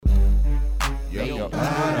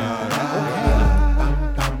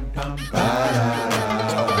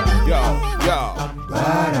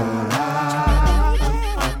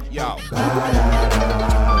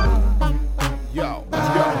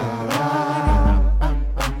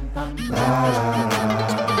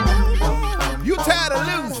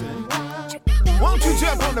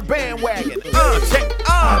bandwagon. Check.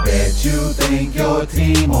 I bet you think your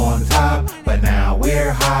team on top, but now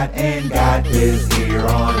we're hot and got this here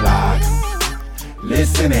on lock.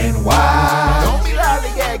 Listen and watch. Don't be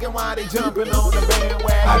lollygagging while they jumping on the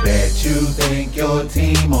bandwagon. I bet you think your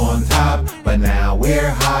team on top, but now we're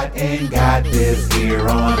hot and got this here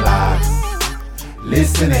on lock.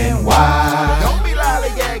 Listen and watch. Don't be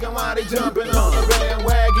lollygagging while they jumping on the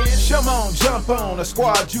bandwagon. Come on, jump on a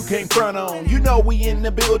squad you can't front on. You know we in the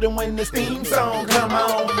building when this theme song come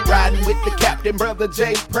on. Riding with the captain, brother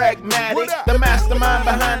J, pragmatic, the mastermind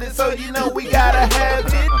behind it, so you know we gotta have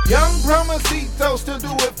it. Young Promosito still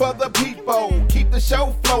do it for the people. Keep the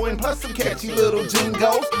show flowing, plus some catchy little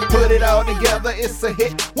jingles. Put it all together, it's a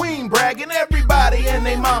hit. We ain't bragging, everybody and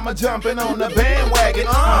they mama jumping on the bandwagon.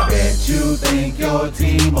 I bet you think your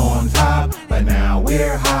team on top, but now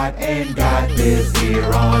we're hot and got this here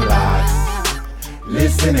on lock.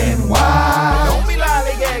 Listen and watch. Don't be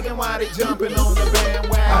lollygagging while they jumping on the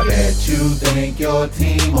bandwagon. I bet you think your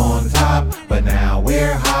team on top, but now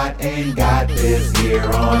we're hot and got this here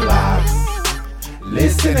on lock.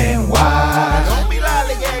 Listen and watch. Don't be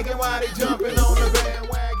lollygagging while they jumping on the bandwagon.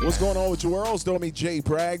 What's going on with your worlds? Don't me Jay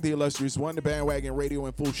Bragg, the illustrious one, the bandwagon radio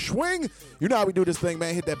in full swing. You know how we do this thing,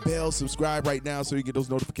 man. Hit that bell, subscribe right now so you get those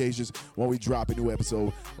notifications when we drop a new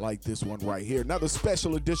episode like this one right here. Another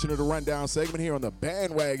special edition of the Rundown segment here on the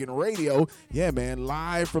bandwagon radio. Yeah, man,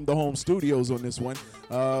 live from the home studios on this one.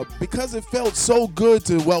 Because it felt so good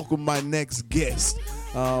to welcome my next guest.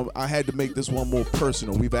 I had to make this one more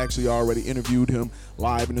personal. We've actually already interviewed him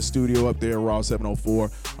live in the studio up there at Raw 704.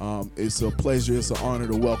 It's a pleasure, it's an honor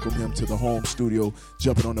to welcome him to the home studio,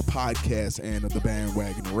 jumping on the podcast and the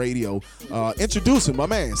bandwagon radio. Introducing my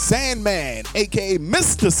man, Sandman, a.k.a.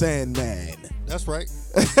 Mister Sandman. That's right.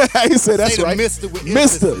 You said that's right. Mister, with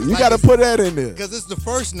Mister. You got to put that in there. Because it's the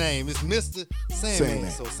first name. It's Mister Sandman.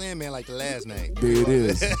 So Sandman like the last name. There it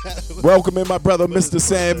is. Welcoming my brother, Mister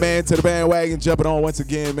Sandman, to the bandwagon. Jumping on once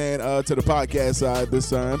again, man, to the podcast side this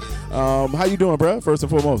time. How you doing, bro? First and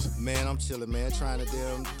foremost. Man, I'm chilling, man. Trying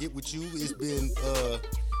to get with you. It's been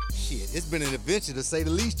it's been an adventure to say the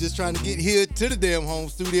least, just trying to get here to the damn home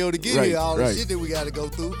studio to get here. All the shit that we got to go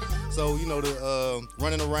through. So, the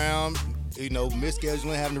running around,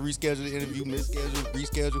 misscheduling, having to reschedule the interview,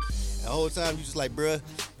 reschedule. The whole time you just like, bruh,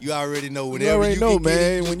 you already know whenever you already know, can man.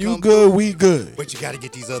 Get it, when you good, through. we good. But you got to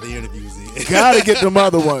get these other interviews in. Got to get them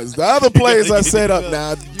other ones. The other players I set up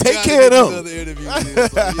now. Take care of them. Other interviews in.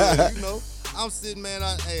 So, yeah, I'm sitting, man.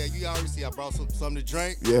 You already see I brought something to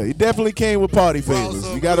drink. Yeah, he definitely came with party favors.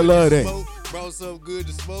 You got to love that. Brought something good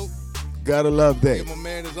to smoke. Gotta love that. Give my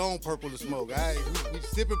man his own purple to smoke. All right, we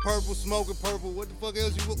sipping purple, smoking purple. What the fuck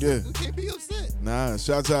else you want? Yeah. We can't be upset. Nah,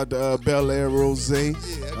 shouts out to Bel Air Rose. Yeah, I can't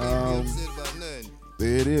be upset about nothing.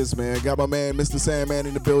 There it is, man. Got my man, Mr. Sandman,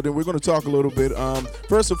 in the building. We're going to talk a little bit.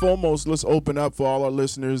 First and foremost, let's open up for all our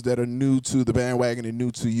listeners that are new to the bandwagon and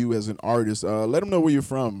new to you as an artist. Let them know where you're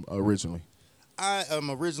from originally. I am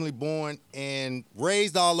originally born and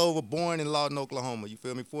raised all over, born in Lawton, Oklahoma. You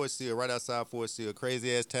feel me? Fort Sill, right outside Fort Sill.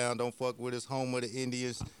 Crazy ass town, don't fuck with us, home of the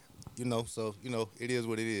Indians. So, it is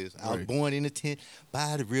what it is. I was born in a tent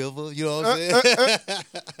by the river, you know what I'm saying?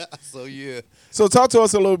 So, yeah. So, talk to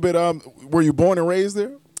us a little bit. Were you born and raised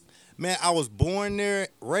there? Man, I was born there,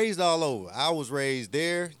 raised all over. I was raised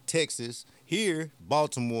there, Texas, here,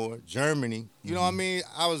 Baltimore, Germany. You know what I mean?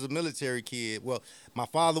 I was a military kid. Well, my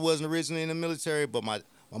father wasn't originally in the military, but my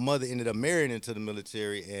mother ended up marrying into the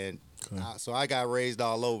military, and so I got raised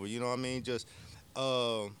all over. You know what I mean? Just,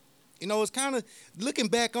 it's kind of, looking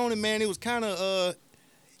back on it, man, it was kind of,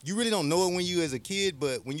 you really don't know it when you're a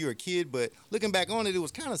kid, but looking back on it, it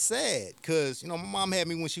was kind of sad, because, my mom had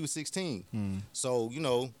me when she was 16. So,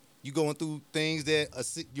 you going through things that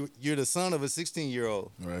you're the son of a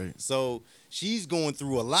 16-year-old. Right. So she's going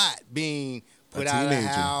through a lot, being put out of the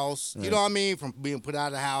house. Right. You know what I mean? From being put out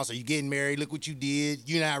of the house, or you getting married, look what you did,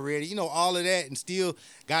 you're not ready. All of that, and still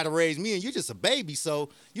got to raise me, and you're just a baby, so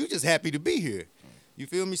you're just happy to be here. You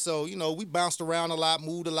feel me? So, we bounced around a lot,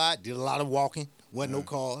 moved a lot, did a lot of walking. Wasn't no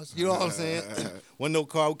cars. You know what I'm saying? Wasn't no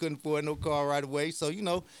car. We couldn't afford no car right away. So,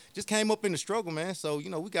 just came up in the struggle, man. So,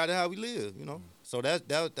 we got it how we live, So that's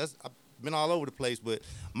I've been all over the place. But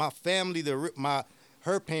my family,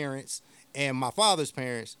 her parents and my father's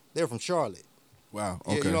parents, they're from Charlotte. Wow.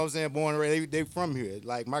 Yeah, okay. you know what I'm saying? Born and raised, they from here.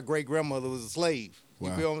 Like, my great grandmother was a slave. You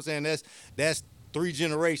feel what I'm saying? That's 3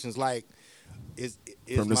 generations. Like, it's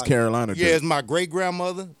from this Carolina. Yeah, it's my great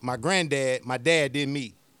grandmother, my granddad, my dad did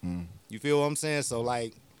me. You feel what I'm saying? So,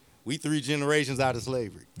 like, we 3 generations out of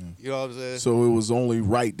slavery. You know what I'm saying? So it was only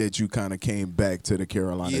right that you kind of came back to the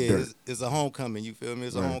Carolina Yeah, dirt. it's a homecoming, you feel me?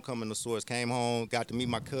 It's a Right. homecoming of sorts. Came home, got to meet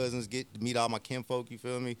my cousins, get to meet all my kinfolk, you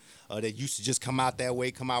feel me? That used to just come out that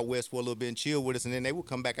way, come out west for a little bit and chill with us, and then they would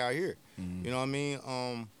come back out here. You know what I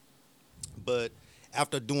mean? But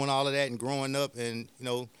after doing all of that and growing up and,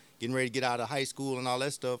 getting ready to get out of high school and all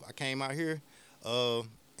that stuff, I came out here,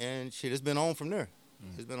 and shit, it's been on from there.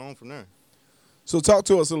 It's been on from there. So talk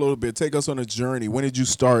to us a little bit. Take us on a journey. When did you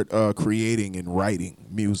start creating and writing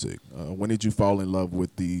music? When did you fall in love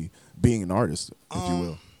with being an artist, if you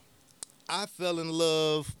will? I fell in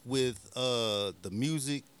love with the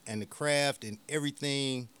music and the craft and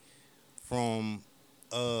everything from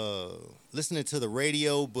listening to the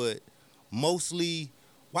radio, but mostly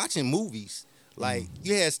watching movies. Like,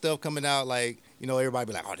 you had stuff coming out like, everybody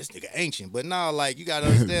be like, oh, this nigga ancient. But now, like, you got to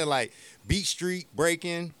understand, like, Beat Street,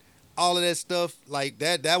 breaking, all of that stuff, like,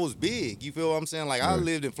 that was big. You feel what I'm saying? Like, I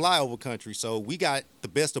lived in flyover country, so we got the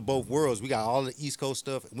best of both worlds. We got all the East Coast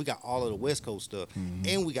stuff, and we got all of the West Coast stuff.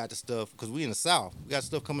 And we got the stuff, because we in the South. We got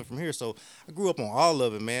stuff coming from here. So I grew up on all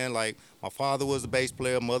of it, man. Like, my father was a bass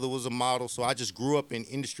player, mother was a model, so I just grew up in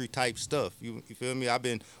industry-type stuff. You feel me? I've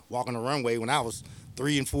been walking the runway when I was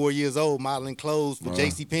 3 and 4 years old, modeling clothes for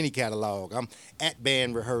JCPenney catalog. I'm at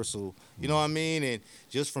band rehearsal. You know what I mean? And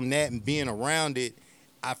just from that and being around it,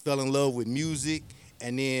 I fell in love with music,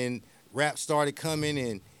 and then rap started coming,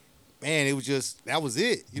 and man, it was just, that was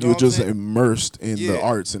it. You know were what I'm just saying? immersed in the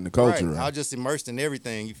arts and the culture. Right. I was just immersed in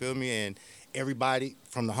everything, you feel me? And everybody,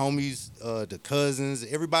 from the homies, the cousins,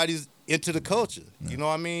 everybody's into the culture. You know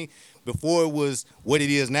what I mean? Before it was what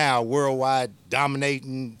it is now, worldwide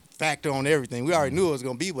dominating factor on everything. We already knew it was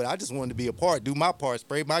going to be, but I just wanted to be a part, do my part,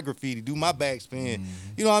 spray my graffiti, do my backspin.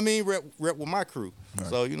 You know what I mean? Rep with my crew.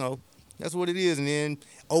 So, that's what it is. And then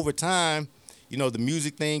over time, the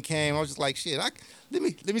music thing came. I was just like, shit, let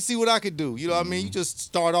me see what I could do. You know what I mean? You just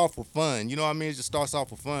start off with fun. You know what I mean? It just starts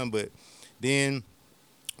off with fun. But then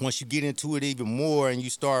once you get into it even more and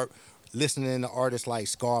you start listening to artists like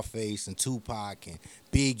Scarface and Tupac and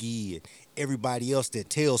Biggie and everybody else that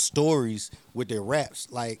tells stories with their raps,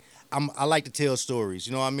 like, I like to tell stories,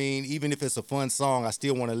 you know what I mean? Even if it's a fun song, I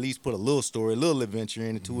still want to at least put a little story, a little adventure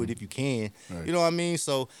into it if you can. Right. You know what I mean?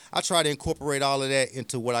 So I try to incorporate all of that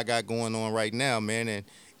into what I got going on right now, man, and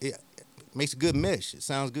it makes a good mesh. It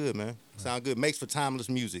sounds good, man. It sounds good. Makes for timeless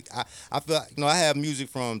music. I feel, I have music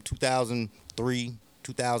from 2003,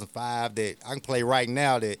 2005 that I can play right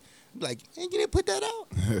now that, like, ain't you didn't put that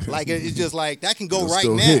out? Like, it's just like, that can go right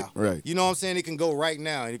now. Hit, right. You know what I'm saying? It can go right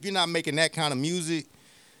now. And if you're not making that kind of music,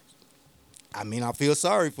 I mean, I feel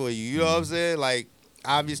sorry for you. You know what I'm saying? Like,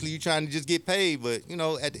 obviously, you're trying to just get paid, but,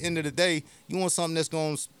 at the end of the day, you want something that's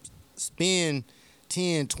going to spend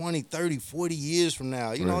 10, 20, 30, 40 years from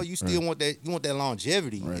now. You know, you still want that. You want that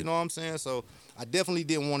longevity. Right. You know what I'm saying? So I definitely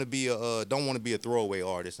don't want to be a throwaway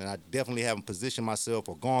artist, and I definitely haven't positioned myself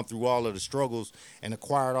or gone through all of the struggles and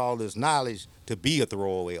acquired all this knowledge to be a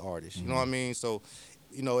throwaway artist. You know what I mean? So,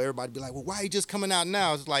 everybody be like, well, why you just coming out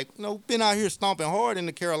now? It's like, been out here stomping hard in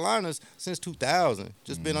the Carolinas since 2000.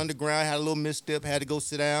 Just been underground, had a little misstep, had to go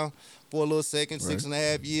sit down for a little second,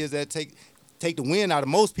 6.5 years. That take the wind out of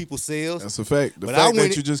most people's sails. That's a fact. The fact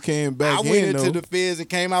that you just came back I went into the feds and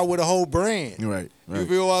came out with a whole brand. Right. You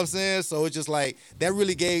feel what I'm saying? So it's just like, that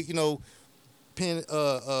really gave, jumping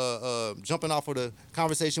off of the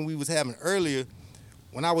conversation we was having earlier,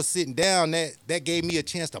 when I was sitting down, that gave me a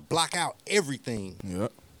chance to block out everything.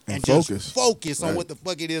 Yep. And focus. Just focus on what the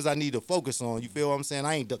fuck it is I need to focus on. You feel what I'm saying?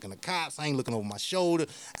 I ain't ducking the cops. I ain't looking over my shoulder.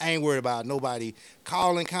 I ain't worried about nobody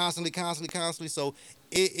calling constantly. So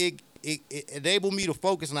it enabled me to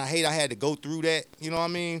focus, and I hate I had to go through that. You know what I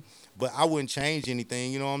mean? But I wouldn't change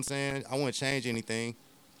anything. You know what I'm saying? I wouldn't change anything.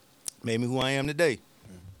 Made me who I am today.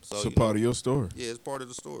 So it's a part of your story. Yeah, it's part of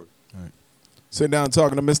the story. All right. Sitting down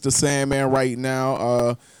talking to Mister Sandman right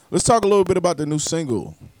now. Let's talk a little bit about the new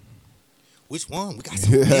single. Which one? We got so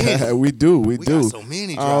many. We do. We got so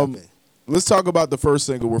many dropping. Let's talk about the first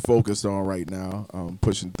single we're focused on right now,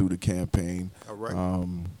 pushing through the campaign. All right.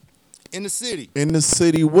 In the City. In the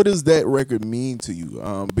City. What does that record mean to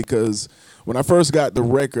you? Because when I first got the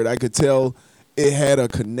record, I could tell it had a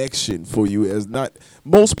connection for you. As not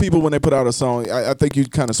most people, when they put out a song, I think you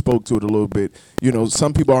kind of spoke to it a little bit.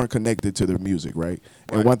 Some people aren't connected to their music, right?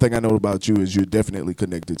 And one thing I know about you is you're definitely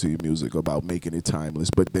connected to your music, about making it timeless,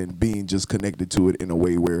 but then being just connected to it in a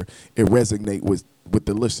way where it resonates with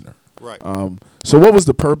the listener. Right. So what was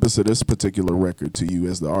the purpose of this particular record to you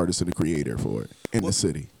as the artist and the creator for it, In the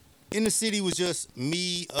City? In the City was just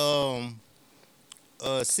me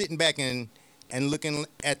sitting back and looking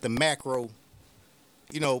at the macro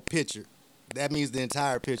picture. That means the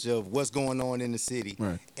entire picture of what's going on in the city.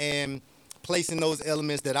 Right. And placing those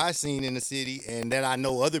elements that I've seen in the city and that I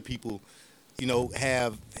know other people,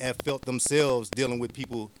 have felt themselves dealing with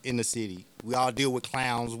people in the city. We all deal with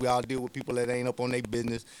clowns. We all deal with people that ain't up on their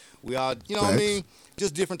business. We all, what I mean?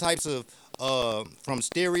 Just different types of, from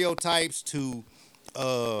stereotypes to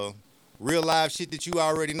real life shit that you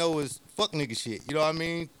already know is fuck nigga shit. You know what I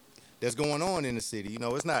mean? That's going on in the city.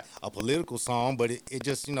 It's not a political song, but it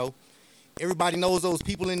just, everybody knows those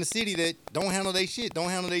people in the city that don't handle their shit, don't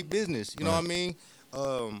handle their business. You know what I mean?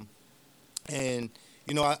 And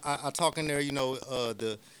I talk in there.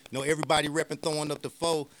 Everybody repping throwing up the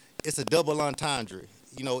foe. It's a double entendre.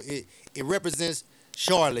 It represents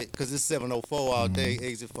Charlotte because it's 704 all day,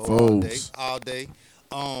 exit 4 all day.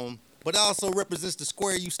 But it also represents the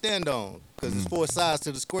square you stand on because it's four sides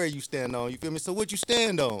to the square you stand on. You feel me? So what you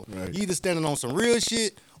stand on? Right. You either standing on some real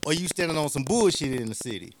shit or you standing on some bullshit in the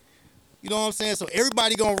city. You know what I'm saying? So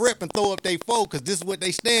everybody gonna rep and throw up their foe because this is what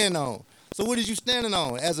they stand on. So what is you standing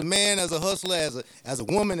on? As a man, as a hustler, as a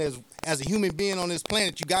woman, as a human being on this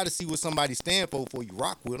planet, you got to see what somebody stand for before you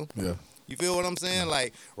rock with them. Yeah. You feel what I'm saying?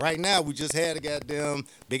 Like right now, we just had a goddamn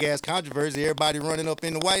big ass controversy. Everybody running up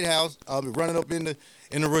in the White House, running up in the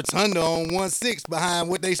rotunda on 1/6 behind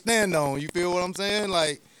what they stand on. You feel what I'm saying?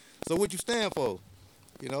 Like, so what you stand for?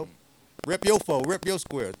 Rep your foe, rep your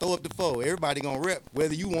square, throw up the foe. Everybody gonna rep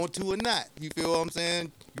whether you want to or not. You feel what I'm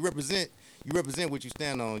saying? You represent what you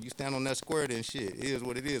stand on. You stand on that square, then shit. It is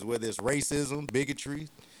what it is. Whether it's racism, bigotry,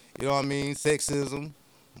 sexism.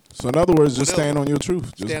 So in other words, just stand on your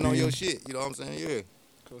truth. Just stand on your shit. You know what I'm saying? Yeah.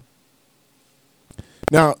 Cool.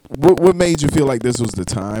 Now, what made you feel like this was the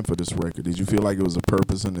time for this record? Did you feel like it was a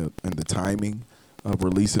purpose in the timing of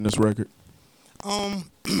releasing this record? I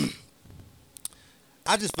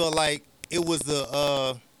just felt like it was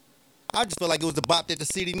the bop that the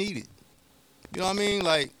city needed. You know what I mean?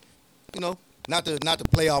 Like, not to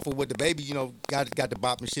play off of what the baby, got the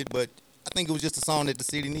bop and shit, but I think it was just a song that the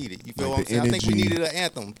city needed. You feel like what I'm saying? I think we energy. needed an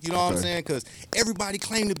anthem. You know what I'm saying? Because everybody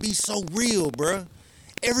claimed to be so real, bruh.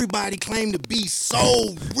 Everybody claimed to be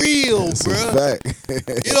so real, That's bruh. a fact.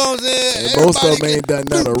 You know what I'm saying? And most of them ain't done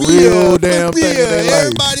not a real damn thing in their life.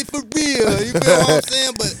 Everybody for real. You feel what I'm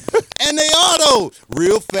saying? But and they are though.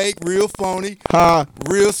 Real fake, real phony,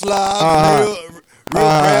 real slobs, real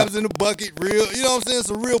crabs in the bucket, real. You know what I'm saying?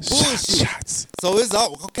 Some real bullshit. Shots. So it's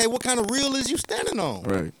all okay. What kind of real is you standing on?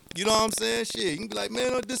 Right. You know what I'm saying? Shit, you can be like,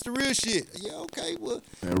 man, this the real shit. Yeah, okay, well,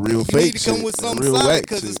 That real you fake need to come shit. with That something real solid whack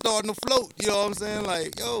because shit. it's starting to float. You know what I'm saying?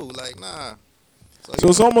 Like, nah. So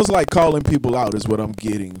it's almost like calling people out is what I'm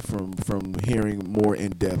getting from hearing more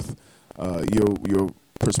in depth your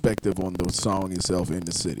perspective on the song itself in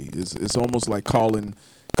the city. It's almost like calling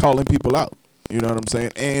people out. You know what I'm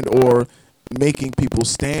saying? And or making people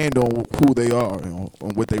stand on who they are and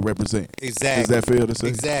on what they represent. Exactly. Is that fair to say?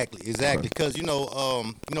 Exactly. Because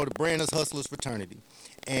the brand is Hustlers Fraternity,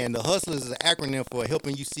 and the Hustlers is an acronym for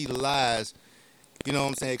helping you see the lies. You know what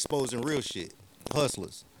I'm saying? Exposing real shit.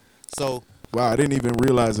 Hustlers. So. Wow, I didn't even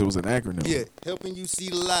realize it was an acronym. Yeah, helping you see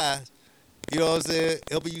the lies. You know what I'm saying?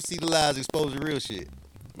 Helping you see the lies, exposing real shit.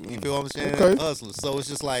 You feel what I'm saying? Okay. Hustlers. So it's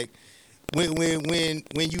just like when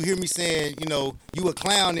you hear me saying, you a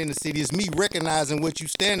clown in the city, it's me recognizing what you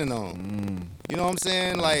standing on. You know what I'm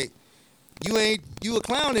saying? Like you a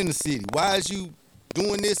clown in the city. Why is you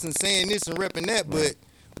doing this and saying this and repping that? But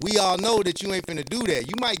we all know that you ain't finna do that.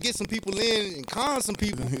 You might get some people in and con some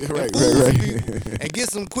people, Right. and get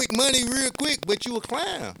some quick money real quick, but you a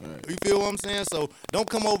clown. Right. You feel what I'm saying? So don't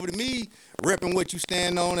come over to me repping what you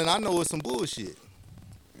stand on, and I know it's some bullshit.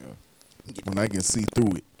 When I can see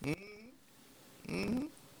through it.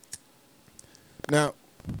 Now,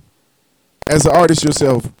 as an artist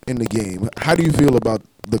yourself in the game, how do you feel about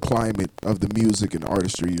the climate of the music and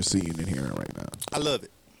artistry you're seeing and hearing right now? I love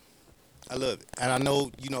it. And I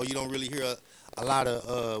know, you don't really hear a lot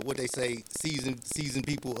of what they say, seasoned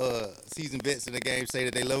people, seasoned vets in the game say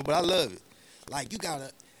that they love it, but I love it. Like, you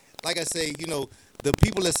gotta, like I say, the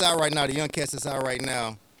people that's out right now, the young cats that's out right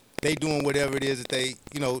now, they doing whatever it is that they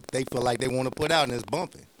feel like they want to put out, and it's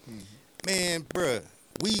bumping. Man, bruh,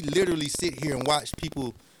 we literally sit here and watch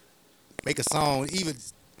people make a song, even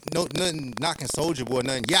nothing knocking Soulja Boy,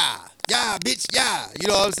 nothing, yeah, bitch, yeah. You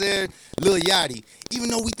know what I'm saying? Lil Yachty. Even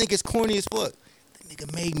though we think it's corny as fuck, that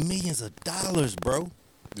nigga made millions of dollars, bro.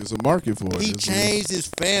 There's a market for it. He changed his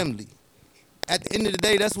family. At the end of the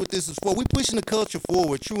day, that's what this is for. We pushing the culture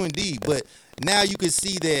forward, true indeed. But now you can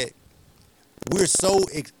see that we're so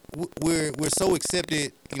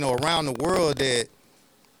accepted, around the world that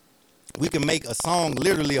we can make a song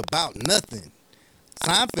literally about nothing.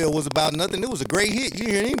 Seinfeld was about nothing. It was a great hit. You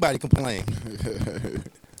didn't hear anybody complain.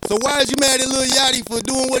 So why is you mad at Lil Yachty for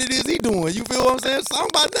doing what it is he doing? You feel what I'm saying? Song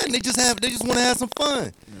about nothing. They just want to have some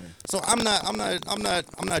fun. So I'm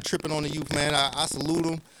not tripping on the youth, man. I salute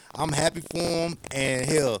them. I'm happy for them. And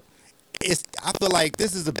hell, I feel like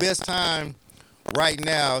this is the best time right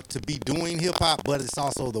now to be doing hip hop, but it's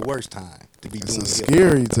also the worst time to be doing hip hop. It's a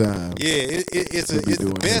scary time. Yeah, it's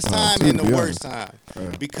the best time and the worst time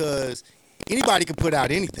because anybody can put out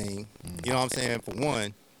anything. You know what I'm saying? For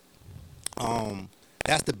one,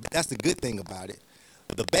 that's the good thing about it.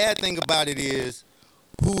 The bad thing about it is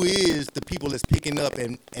who is the people that's picking up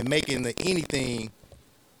and making the anything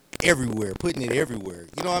everywhere, putting it everywhere.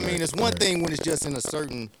 You know what I mean? It's one thing when it's just in a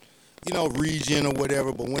certain, region or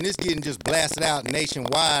whatever, but when it's getting just blasted out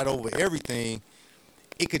nationwide over everything,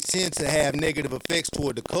 it could tend to have negative effects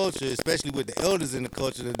toward the culture, especially with the elders in the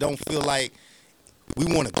culture that don't feel like we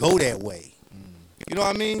want to go that way. You know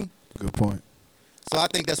what I mean? Good point. So I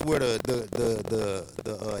think that's where the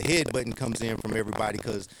head button comes in from everybody,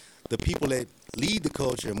 because the people that lead the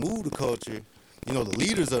culture, move the culture, the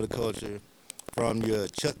leaders of the culture, from your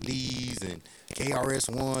Chuck Lees and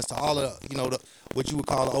KRS-Ones to all of what you would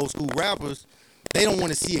call the old school rappers, they don't want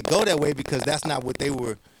to see it go that way because that's not what they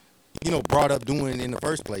were, brought up doing in the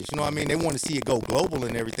first place. You know what I mean? They want to see it go global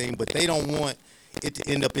and everything, but they don't want it to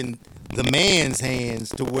end up in the man's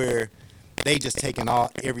hands to where they just taking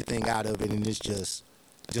everything out of it and it's just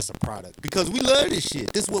a product. Because we love this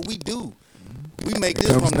shit. This is what we do. We make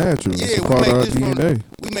this from natural.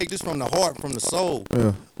 We make this from the heart, from the soul.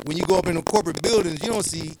 Yeah. When you go up in the corporate buildings, you don't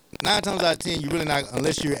see 9 times out of 10. You really not,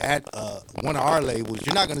 unless you're at one of our labels,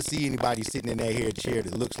 you're not gonna see anybody sitting in that hair chair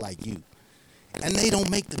that looks like you. And they don't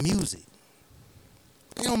make the music.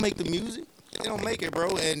 They don't make the music. They don't make it,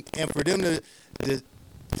 bro. And for them to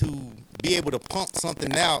be able to pump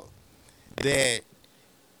something out that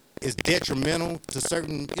is detrimental to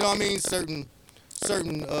certain, certain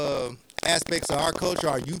aspects of our culture,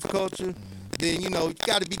 our youth culture, then, you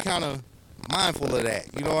got to be kind of mindful of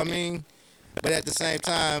that. You know what I mean? But at the same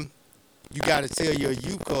time, you got to tell your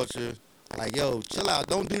youth culture, like, yo, chill out.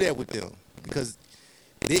 Don't do that with them. Because,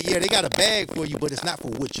 they got a bag for you, but it's not for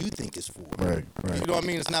what you think it's for. Right. You know what I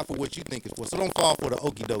mean? It's not for what you think it's for. So don't fall for the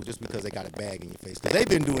okie doke just because they got a bag in your face. Because they've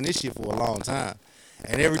been doing this shit for a long time.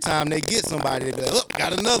 And every time they get somebody, they be like, oh,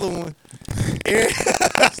 got another one.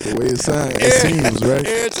 That's the way it seems, right?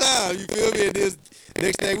 Every time, you feel me? And this,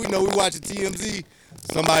 next thing we know, we watching TMZ,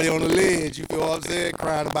 somebody on the ledge, you feel what I'm saying,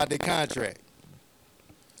 crying about their contract.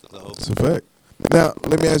 So. It's a fact. Now,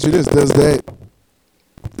 let me ask you this. Does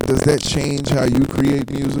that change how you create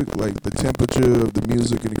music? Like the temperature of the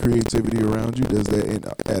music and the creativity around you, does that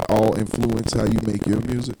at all influence how you make your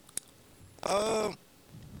music?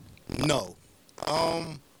 No.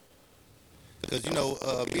 Because,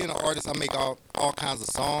 being an artist, I make all kinds of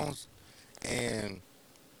songs, and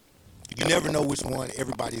you never know which one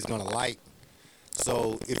everybody's gonna like.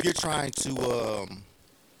 So if you're trying to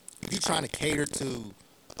cater to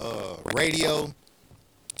radio,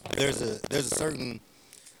 there's certain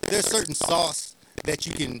sauce that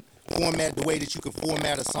you can format the way that you can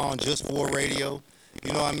format a song just for radio.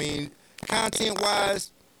 You know what I mean? Content wise,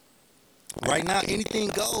 right now anything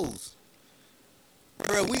goes.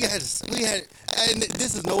 Bro, we had, and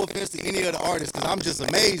this is no offense to any of the artists, because I'm just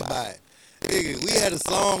amazed by it. Nigga, we had a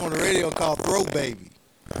song on the radio called Throw Baby.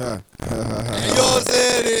 You know what I'm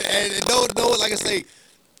saying? And don't know, like I say,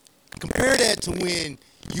 compare that to when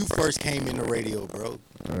you first came in the radio, bro.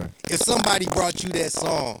 Right. If somebody brought you that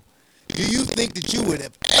song, do you think that you would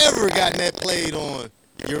have ever gotten that played on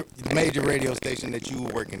your major radio station that you were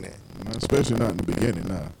working at? Especially not in the beginning,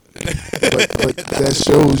 nah. but that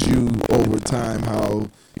shows you over time how,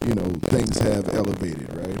 things have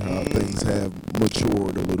elevated, right? How things have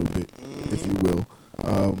matured a little bit, if you will.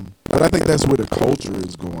 But I think that's where the culture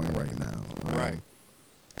is going right now. Right.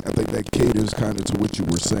 I think that caters kind of to what you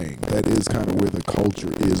were saying. That is kind of where the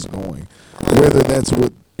culture is going. Whether that's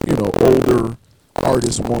what, older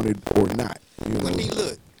artists wanted or not. Let me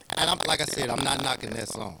look. And like I said, I'm not knocking that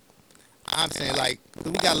song. I'm saying, like,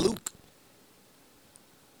 we got Luke.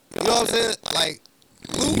 You know what I'm saying? Like,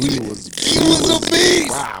 Luke, he was a beast.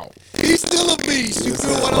 Wow. He's still a beast. You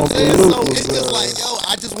feel what I'm saying? So it's just like, yo,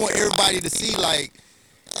 I just want everybody to see, like,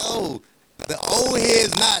 yo, the old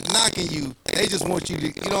heads not knocking you. They just want you to,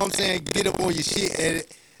 you know what I'm saying, get up on your shit and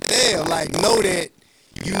damn, like, know that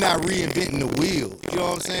you're not reinventing the wheel. You know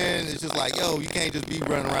what I'm saying? It's just like, yo, you can't just be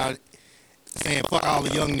running around saying fuck all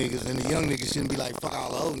the young niggas, and the young niggas shouldn't be like fuck all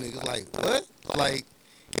the old niggas. Like, what? Like,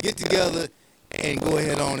 get together and go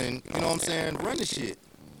ahead on and, you know what I'm saying, run the shit.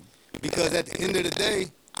 Because at the end of the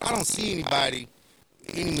day, I don't see anybody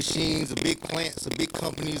any machines, or big plants, or big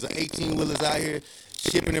companies, or 18-wheelers out here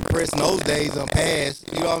shipping and pressing. Those days are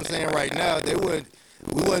past. You know what I'm saying? Right now,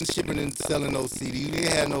 we wasn't shipping and selling those CDs. We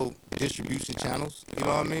didn't have no distribution channels. You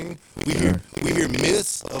know what I mean? We hear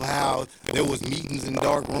myths of how there was meetings in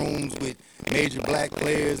dark rooms with major black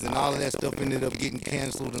players, and all of that stuff ended up getting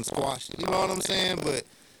canceled and squashed. You know what I'm saying? But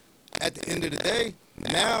at the end of the day,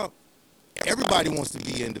 now everybody wants to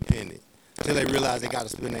be independent until they realize they got to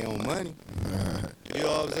spend their own money. You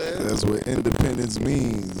know what I'm saying? That's what independence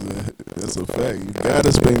means. That's a fact. You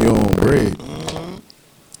gotta spend your own bread.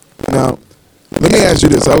 Now, let me ask you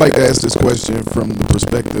this. I like to ask this question from the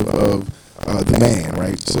perspective of the man,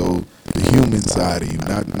 right? So the human side of you,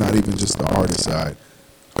 not even just the artist side.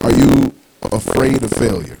 Are you afraid of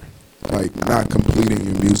failure? Like not completing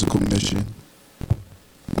your musical mission?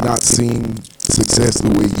 Not seeing success the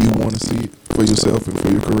way you want to see it for yourself and for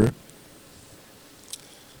your career?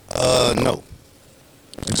 No.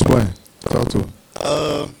 Explain. Talk to him.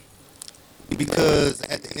 Because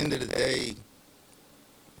at the end of the day,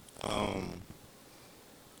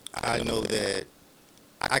 I know that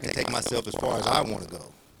I can take myself as far as I want to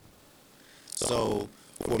go. So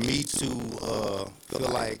for me to feel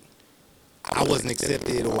like I wasn't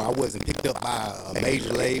accepted or I wasn't picked up by a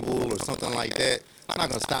major label or something like that, it's not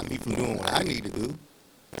gonna stop me from doing what I need to do.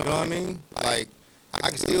 You know what I mean? Like I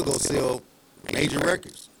can still go sell major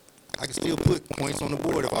records. I can still put points on the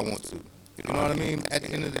board if I want to. You know what I mean? At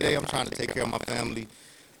the end of the day, I'm trying to take care of my family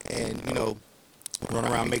and, you know, run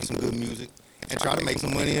around, make some good music, and try to make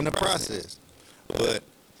some money in the process. But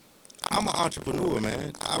I'm an entrepreneur,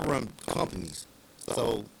 man. I run companies.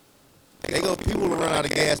 So people will run out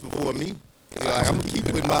of gas before me. Like, I'm gonna keep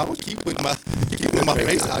putting my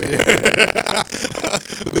face out there.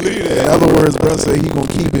 Believe that. In other words, bro, say he gonna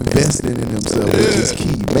keep investing in himself, which is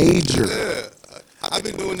key, major. Yeah. I've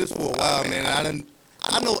been doing this for a while, man.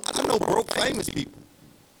 I know broke famous people.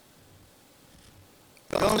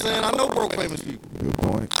 You know what I'm saying? I know broke famous people. Good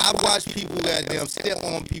point. I watch people goddamn step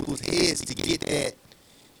on people's heads to get that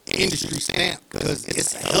industry stamp because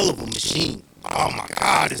it's a hell of a machine. Oh my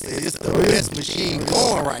God, it's the best machine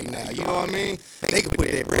going right now. You know what I mean? They can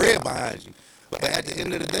put that bread behind you. But at the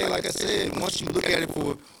end of the day, like I said, once you look at it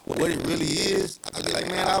for what it really is, I be like,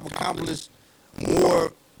 man, I've accomplished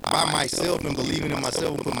more by myself and believing in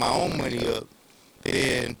myself and putting my own money up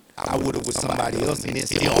than I would have with somebody else and then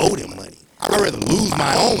still owe them money. I'd rather lose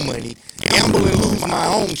my own money, gamble and lose my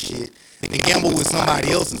own shit, than gamble with somebody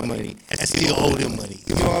else's money and still owe them money.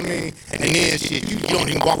 You know what I mean? And then shit, you don't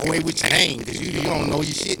even walk away with your name because you don't know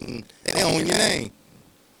your shit and they own your name.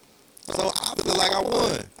 So I feel like I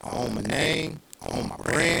won. I own my name. I own my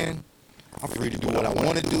brand. I'm free to do what I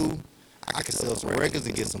want to do. I can sell some records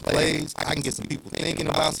and get some plays. I can get some people thinking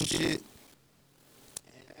about some shit.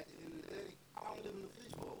 And at the end of the day, I don't live in a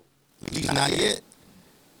fishbowl. At least not yet.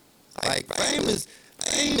 Like, fame is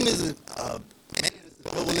a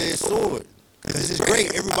double-edged sword. Because it's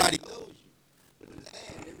great. Everybody knows you. But it's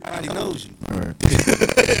bad. Everybody knows you. All right.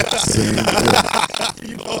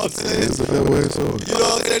 You know what I'm saying? It's a double-edged sword. You know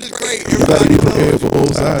what I'm saying? It's great. You gotta be Everybody prepared knows for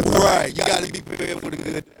both sides. you. Right. You got to be prepared for the good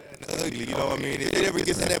and the ugly. You know what I mean? If it ever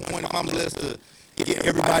gets to that point, if I'm blessed to get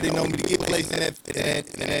everybody to know me to get placed in that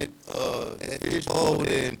fishbowl,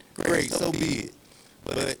 then great. So be it.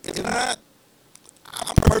 But if not,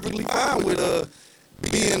 I'm perfectly fine with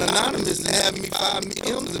being anonymous and having me 5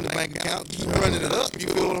 M's in the bank account, keep running it up. You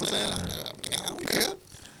feel what I'm saying? I don't care.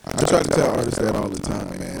 I try to tell artists that all the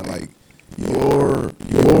time, man. Like your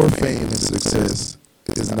fame and success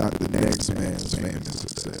is not the next man's fame and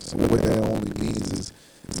success. So what that only means is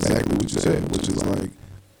exactly what you said, which is like,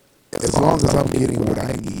 as long as I'm getting what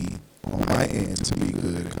I need on my end to be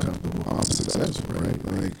good and comfortable, I'm successful, right?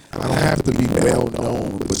 Like, I don't have to be well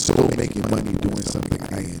known, but still making money doing something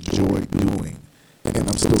I enjoy doing, and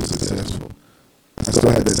I'm still successful. I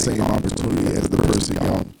still have that same opportunity as the person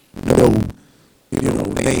y'all know,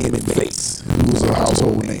 name and face, who's a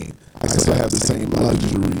household name. I still have the same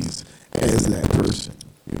luxuries as that person,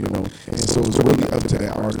 And so it's really up to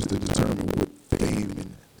that artist to determine what fame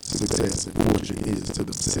and success and fortune is to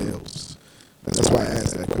themselves. That's why I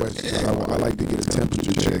asked that question. I like to get a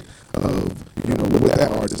temperature check of, what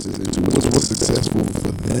that artist is into, what's successful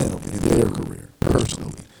for them in their career,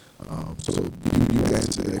 personally. So you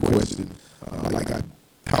answered that question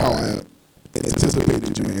how I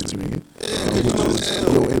anticipated you answering it, which is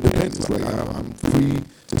your independence. Like, I'm free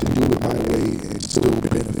to do it my way and still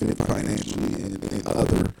benefit financially and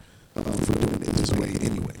other for doing it this way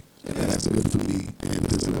anyway. And that's good for me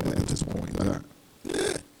at this point.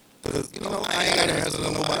 Yeah. Because, I ain't got to answer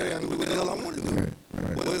to nobody. I can do what the hell I want to do.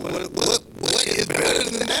 Right. What is better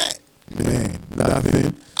than that? Man, nothing.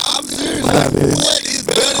 What is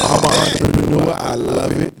better than I'm an entrepreneur. I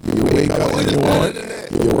love it. You wake up when you want.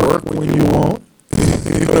 You work when you want.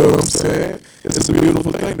 You know what I'm saying? It's a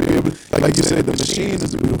beautiful thing to be able, like you said, the machine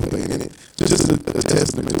is a beautiful thing, and it just a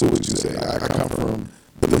testament to what you say. I come from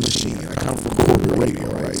the machine. I come from corporate radio,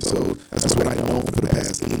 right? So that's what I know for the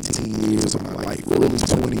past 18 years of my life, really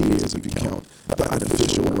 20 years if you count the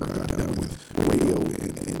unofficial work I've done with radio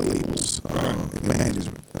and labels and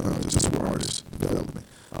management, just for artist development.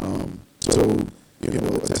 So, you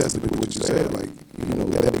know, a testament to what you said, like, you know,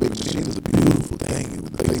 that big machine is a beautiful thing, and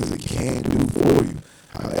the things it can do for you.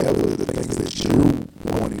 However, the things that you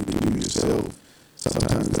wanting to do yourself,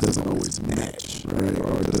 sometimes it doesn't always match, right?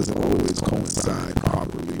 Or it doesn't always coincide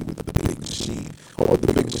properly with the big machine. Or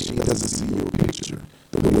the big machine doesn't see your picture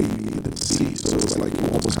the way you need them to see. So it's like you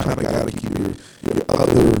almost kind of got to keep your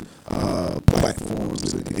other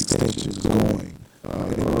platforms and extensions going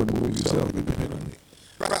in order to move yourself independently.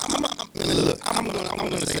 Right. I'm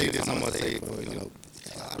gonna say this. I'm gonna say it. You know,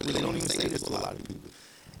 I really don't even say this to a lot of people.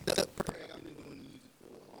 I've been doing music for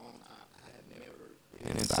a long time. I have never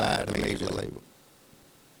been inside a major label.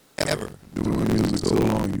 Ever. Doing music so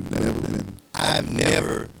long, you've never been. I've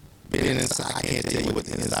never been inside. I can't tell you what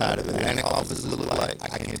the inside of the Atlantic offices look like.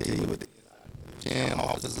 I can't tell you what the Jam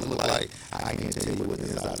offices look like. I can't tell you what the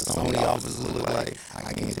inside of Sony offices look like.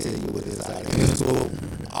 I can't tell you what the inside of musical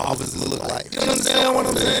offices look like. You understand what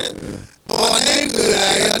I'm saying? But I ain't good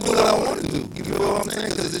at it. I do what I want to do. You know what I'm saying?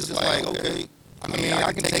 Because it's just like, okay. I mean,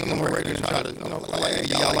 I can take them on record and try to, you know, like, hey,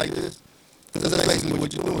 y'all like this? Because that's basically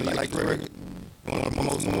what you're doing. You like the record? You want to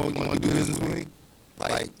promote some more? You want to do business with me?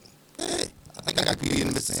 Like, hey, I think I could be in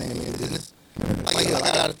the Mister Sandman business. Like, yeah, I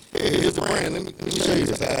got, here's the brand. Let me show you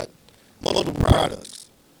this. I got multiple products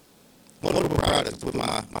with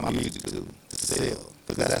my music to sell.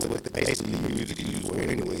 Because that's what basically music you use for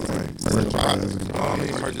anyways. Right. Products, you know what I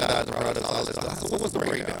mean? Merchandise products, all that stuff. So what's the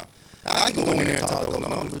breakdown? I can go in there and talk to those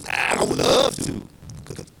numbers. I would love to.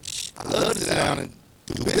 I love to sit down and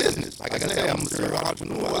do business. Like I said, I'm a serial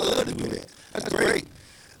entrepreneur. I love to do that. That's great.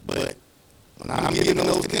 But when I'm getting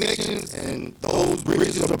those connections and those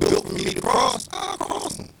bridges are built for me to cross, I'll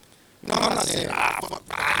cross them. You know, I'm not saying, I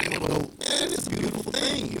never know. Man, it's a beautiful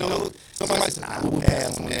thing. You know, somebody said, we'll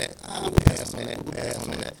pass on that. We'll pass on that.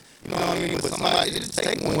 You know what I mean? But somebody, it just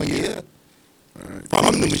take 1 year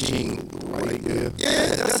from the machine. Right,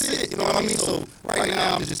 yeah, that's it. You know what I mean? So right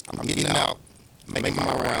now, I'm getting out, making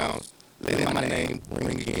my rounds, letting my name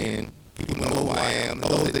ring again. People know who I am.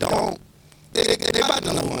 Those that don't, they about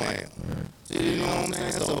to know who I am. So, you know what I'm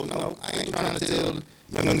saying? So, no, I ain't trying to tell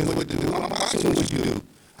young niggas what to do. I'm watching what you do.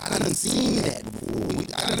 I done seen that before.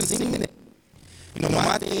 I done seen that. You know,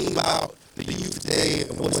 my thing about the youth today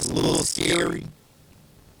and what's a little scary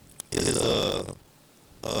is I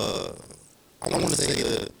don't want to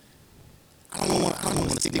say I don't want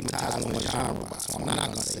to stigmatize one genre, so I'm not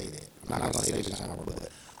gonna say that. I'm not gonna say the genre, but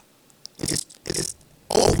it's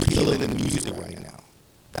overkill in the music right now.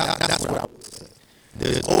 That's what I would say.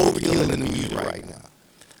 There's overkill in the music right now.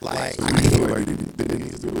 Like I can't. There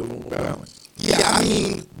needs to be a little more balance. Yeah, I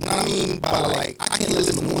mean, by like, I can't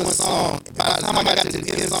listen to one song. By the time I got to the end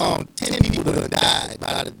of the song, 10 people done died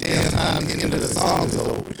by the damn time the end of the song's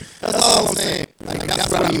over. That's all I'm saying. Like, that's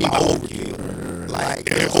what I mean by overkill. Like,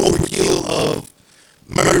 there's overkill of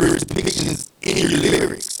murderous depictions in your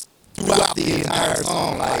lyrics throughout the entire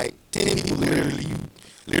song. Like, 10 people literally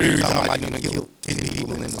talking about you gonna kill 10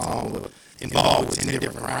 people in the song or involved with 10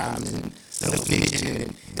 different rhymes and self-snitching.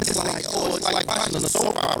 And it's like, it's like watching a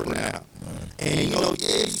soap opera now. And you know,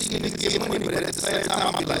 yeah, you see niggas get money, but at the same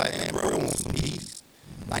time, I be like, man, bro, want some peace.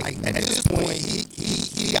 Like at this point,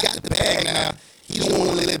 he got the bag now. He don't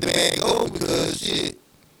want to let the bag go because shit.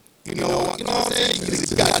 You know what I'm saying? You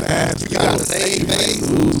got to save face. You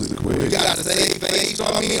got to save face. You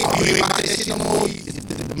know what I mean? You ain't about that shit no more.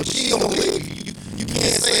 The machine don't live. You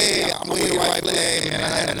can't say I'm waving right flag, man. I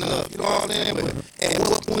had enough. You know what I'm saying? But at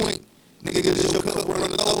what point, nigga, does your cup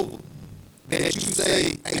run over? That you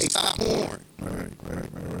say, hey, stop pouring. Right.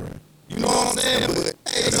 You know what I'm saying? But,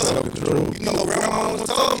 hey, you know, grandma was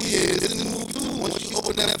told you, this is the move too. Once you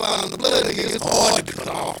open that file in the blood, nigga, it's hard to cut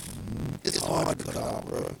off. It's hard to cut off,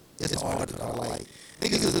 bro. It's hard to cut off. Like,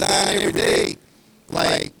 niggas is dying every day.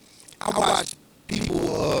 Like, I watch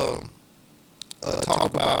people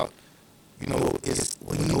talk about, you know,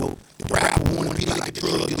 the rapper want to be like the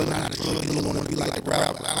drug dealer, not the drug dealer want to be like the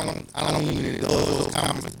rapper. I don't even know those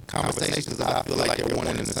conversations. I feel like they're one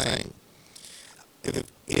and the same.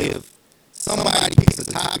 If somebody picks a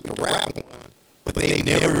topic to rap on, but they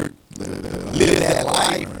never live that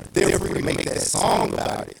life, they're free to make that song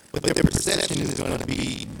about it. But their perception is going to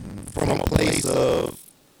be from a place of,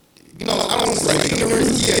 you know, I don't want to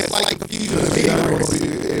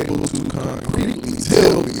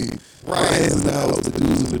ins and outs, the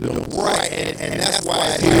do's and the don'ts. Right, and that's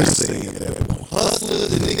why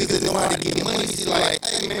hustlers and niggas that know how to get money, see like,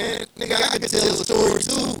 hey man, nigga, I can tell a story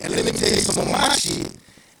too, and let me tell you some of my shit.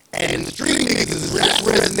 And the street niggas is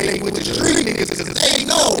resonating with the street niggas because they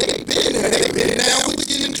know they been there, they been down with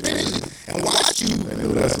you in the trenches and watch you do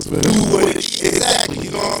what it is. Exactly,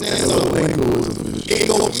 you know what I'm saying? So it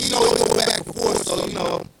go back and forth. So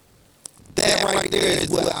that right there is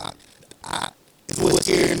what is what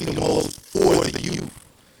scares me the most for the youth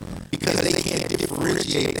because they can't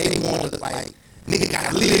differentiate. They want to like, nigga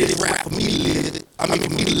gotta live this rap for me to live it. I mean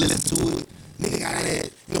for me to listen to it. Nigga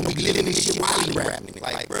gotta we living this shit while he rapping.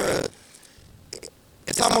 Like, bruh,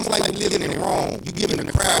 it's almost like we living in wrong. You giving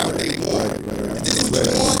the crowd what they want. Is this what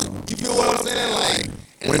you want? You feel what I'm saying? Like,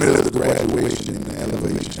 when there's the graduation and the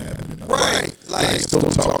elevation happening. Right. Like, they still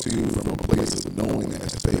talk to you from a place of knowing that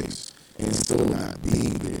space and still not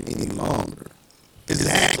being there any longer.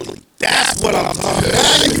 Exactly. That's what I'm talking about.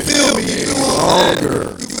 Now you feel me? You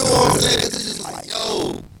feel what I'm saying? It's just like,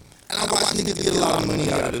 yo. And I watch niggas get a lot of money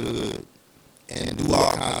out of the hood and do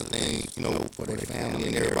all kinds of things, for their family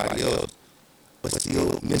and everybody else, but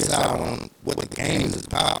still miss out on what the game is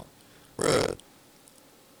about, bruh.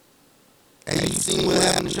 And you seen what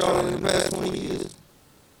happened to Charlotte in the past 20 years?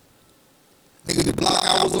 Nigga, the block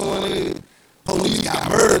I was on, nigga, police got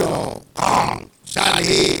murdered on, shot in the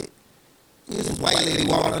head. There's this white lady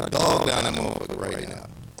walking a dog down that motherfucker right now,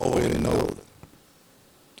 over in the nose.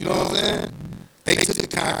 You know what I'm saying? They took the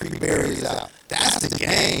concrete barriers out. That's the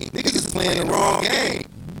game. Niggas is playing the wrong game.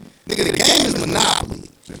 Nigga, the game is Monopoly.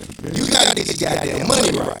 You gotta get your goddamn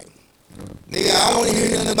money right. Nigga, I don't want to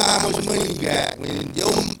hear nothing about how much money you got. When your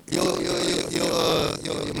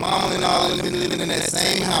mama and all them been living in that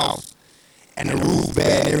same house, and the roof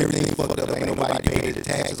bad and everything fucked up, ain't nobody paid the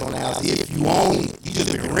taxes on the house. If you own it, you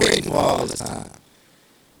just been renting for all this time.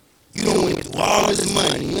 You done went through all this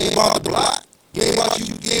money. You ain't bought the block. You ain't bought your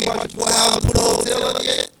house and put a hotel up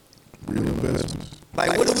yet. Real investors.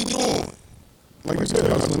 Like, what are we doing? Like you said,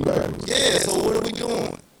 hustling backwards. Yeah, so what are we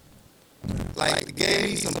doing? Like, the game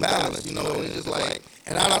needs some balance, and it's just like,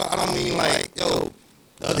 and I don't mean like, yo,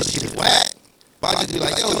 the other shit is whack, but I just be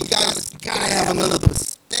like, yo, you gotta have another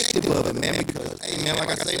perspective of it, man, because, hey, man, like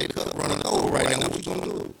I say, the cup running over right now, what you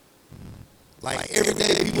gonna do? Like, every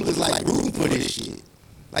day people is like rooting for this shit.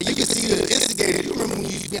 Like, you can see the instigators. You remember when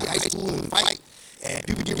you used to be in high school and fight, and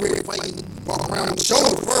people get ready to fight and walk around with the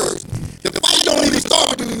shoulder first. The fight don't even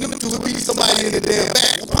start between them two to beat somebody in the damn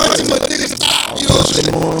back. Punch him, but nigga stop. You know what I'm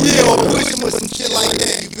saying? Yeah, or push him or some shit like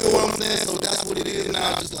that. You feel what I'm saying? So that's what it is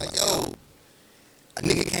now. Just like, yo, a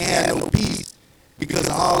nigga can't have no peace because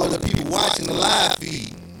of all of the people watching the live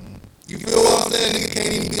feed. You feel what I'm saying? Nigga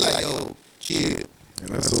can't even be like, yo, chill. And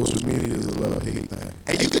that social media is a love-hate thing.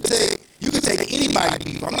 And you could take anybody's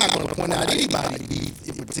beef. I'm not going to point out anybody's beef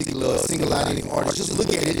in particular, single out any artist. Just look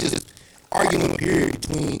at it, just argument period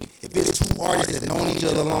between, if it's two artists that known each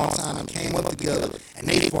other a long time and came up together and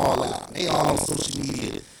they fall out. And they all on social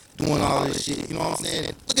media doing all this shit. You know what I'm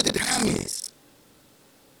saying? Look at the comments.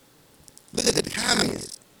 Look at the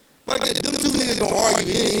comments. But them two niggas gonna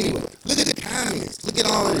argue anyway. Look at the comments. Look at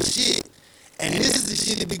all of this shit. And this is the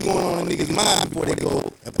shit that be going on in niggas' mind before they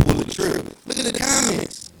go and pull the trigger. Look at the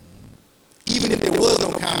comments. Even if there was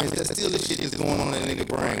no comments, that's still the shit that's going on in the nigga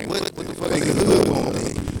brain. What the fuck is the hood gonna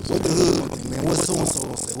think? What the hood gonna think, man? What so-and-so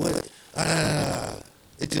gonna say? What?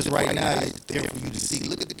 It's just right now, it's there for you to see.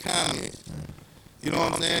 Look at the comments. You know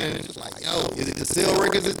what I'm saying? And it's just like, yo, is it the sale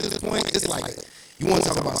records at this point? It's like, you want to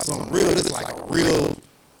talk about something real, it's like a real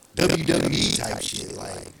WWE type shit.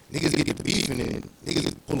 Like, niggas get the beef and then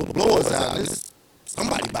niggas pull the blowers out and it's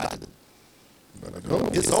somebody about to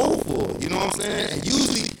it's over, you know what I'm saying? And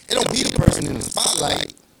usually, it don't be the person in the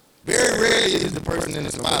spotlight. Very rarely is the person in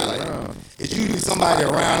the spotlight. It's usually somebody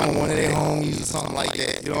around, one of their homies or something like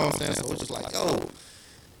that, you know what I'm saying? So it's just like, yo,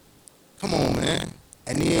 come on, man.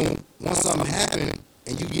 And then, once something happens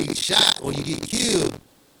and you get shot or you get killed,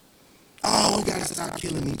 oh, we gotta stop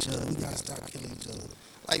killing each other. We gotta stop killing each other.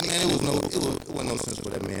 Like, man, it wasn't no sense for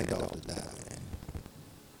that man dog to die, man.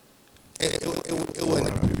 It wasn't.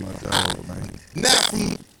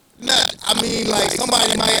 I mean, like,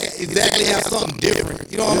 somebody might exactly have something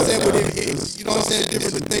different. You know what I'm saying? But you know what I'm saying?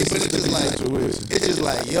 Different things, but it's just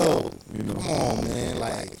like, yo, come on, man.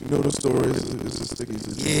 Like, you know the story is a sticky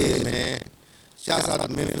situation. Yeah, man. Shouts out to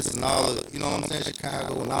Memphis and all the, you know what I'm saying,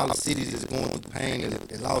 Chicago and all the cities that's going through pain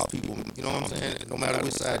and lost people. You know what I'm saying? No matter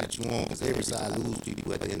which side that you on, because every side lose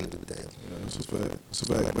people at the end of the day. Yeah, it's a fact. It's a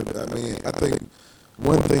fact. But I mean, I think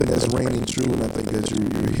one thing that's reigning true, and I think that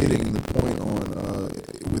you're hitting the point on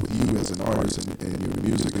with you as an artist and your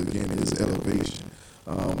music again is elevation.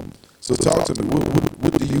 So talk to me.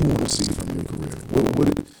 What do you want to see from your career?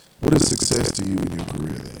 What is success to you in your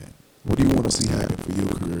career? Then? What do you want to see happen for your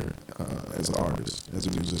career as an artist, as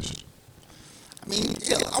a musician? I mean,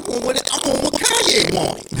 I want what Kanye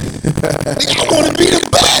wanted. Nigga, I want to be the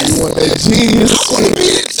best. You want that genius? I want to be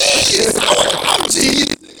the genius. I'm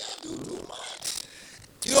genius.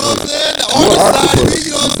 You know what I'm saying? The artist side of me,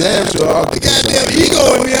 you know what I'm saying? The goddamn ego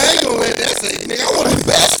in me, I ain't gonna let that say, nigga, I want the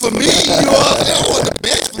best for me. You know what I'm saying? I want the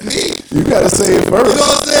best for me. You gotta say it first. You know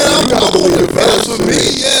what I'm saying? I want the best first, for me.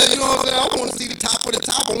 Yeah, you know what I'm saying? I want to see the top of the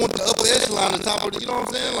top. I want the upper echelon, the top of the, you know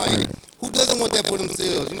what I'm saying? Like, who doesn't want that for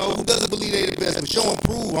themselves? You know, who doesn't believe they the best? But show and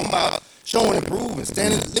prove. I'm about showing and proving.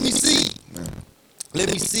 Standing, let me see.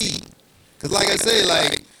 Let me see. Because like I say,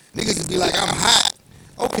 like, niggas just be like, I'm hot.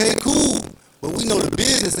 Okay, cool. But we know the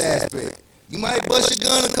business aspect. You might bust your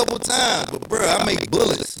gun a couple times, but bro, I make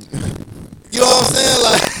bullets. You know what I'm saying?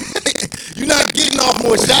 Like, you're not getting off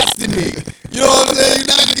more shots than me. You know what I'm saying?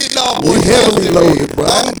 You're not getting off more shots heavily than loaded, me. bro.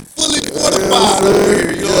 I'm fully fortified over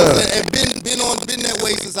here. You know what I'm saying? And been that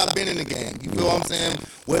way since I've been in the game. You feel what I'm saying?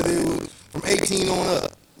 Whether it was from 18 on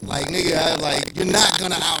up. Like, nigga, you're not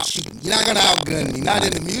gonna outshoot me. You're not gonna outgun me. Not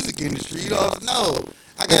in the music industry. You know, no.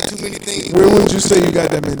 I got too many things. Where would you say you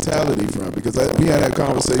got that mentality from? Because we had that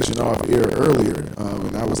conversation off air earlier,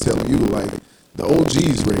 and I was telling you, like, the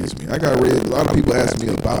OGs raised me. I got raised. A lot of people ask me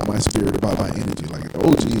about my spirit, about my energy. Like, the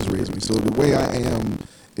OGs raised me. So the way I am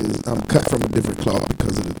is I'm cut from a different cloth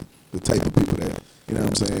because of the type of people that, you know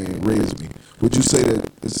what I'm saying, raised me. Would you say that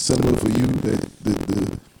it's similar for you, that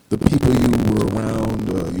the people you were around,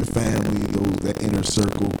 your family, that inner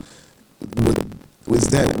circle, is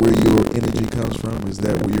that where your energy comes from? Is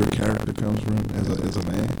that where your character comes from as a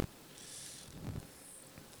man?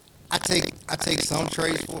 I take some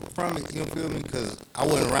traits from it, you feel me? Because I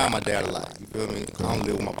wasn't around my dad a lot, you feel me? I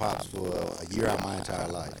only lived with my pops for a year out of my entire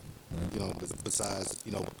life. You know, besides,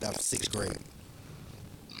 you know, that was 6th grade.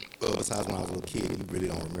 Besides when I was a little kid, you really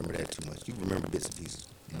don't remember that too much. You remember bits and pieces.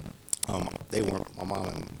 They weren't, my mom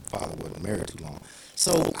and father weren't married too long.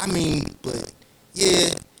 So, I mean, but yeah,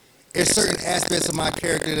 there's certain aspects of my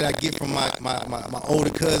character that I get from my older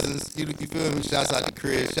cousins. You feel me? Shouts out to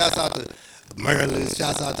Chris. Shouts out to Maryland.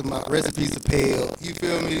 Shouts out to my recipes of Pale. You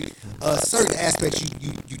feel me? Certain aspects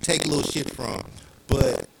you take a little shit from.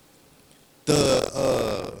 But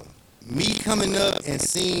the me coming up and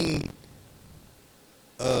seeing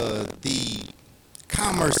the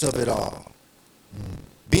commerce of it all,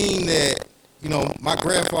 being that, you know, my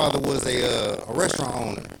grandfather was a restaurant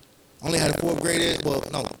owner. Only had a 4th grade,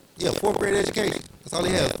 4th grade education. That's all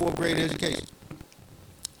he had, 4th grade education.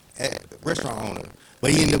 Restaurant owner.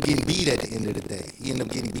 But he ended up getting beat at the end of the day. He ended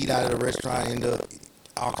up getting beat out of the restaurant, ended up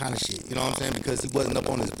all kind of shit. You know what I'm saying? Because he wasn't up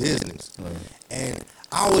on his business. Right. And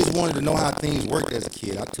I always wanted to know how things worked as a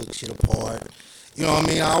kid. I took shit apart. You know what I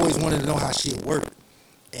mean? I always wanted to know how shit worked.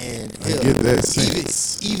 And get that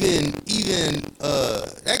sense. Even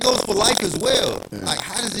that goes for life as well. Yeah. Like,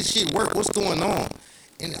 how does this shit work? What's going on?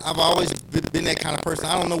 And I've always been that kind of person.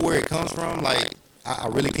 I don't know where it comes from. Like, I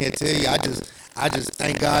really can't tell you. I just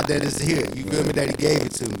thank God that it's here. You feel me? That He gave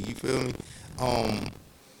it to me. You feel me?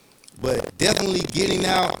 But definitely getting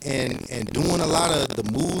out and doing a lot of the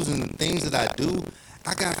moves and things that I do,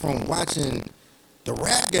 I got from watching the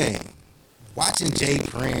rap game, watching Jay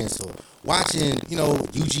Prince, or watching, you know,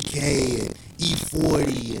 UGK and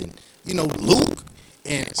E40 and, you know, Luke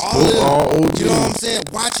and all of them, you know what I'm saying?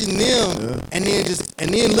 Watching them, and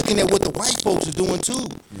then looking at what the white folks are doing too.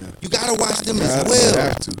 Yeah. You gotta watch them as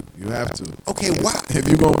well. You have to. Okay, why? If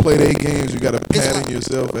you're gonna play their games, you gotta pattern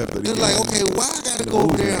yourself after the game. It's like, okay, why I gotta go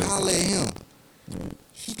over there and holler at him?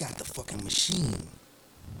 He got the fucking machine.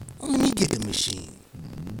 Well, let me get the machine.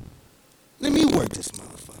 Let me work this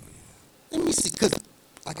motherfucker. Let me see, cause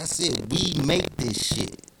like I said, we make this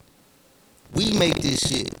shit. We make this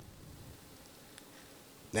shit.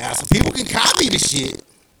 Now, some people can copy the shit.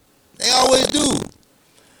 They always do.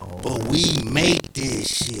 But we make this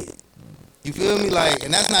shit. You feel me? Like,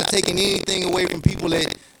 and that's not taking anything away from people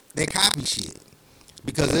that copy shit.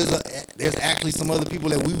 Because there's actually some other people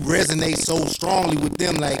that we resonate so strongly with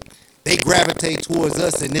them, like they gravitate towards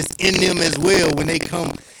us, and it's in them as well when they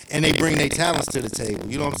come and they bring their talents to the table.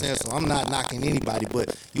 You know what I'm saying? So I'm not knocking anybody,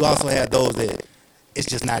 but you also have those that it's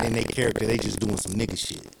just not in their character. They just doing some nigga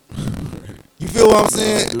shit. You feel what I'm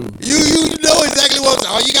saying? You know exactly what I'm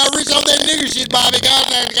saying. Oh, you got rich off that nigga shit, Bobby. God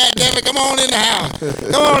damn it, come on in the house.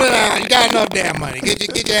 Come on in the house. You got enough damn money.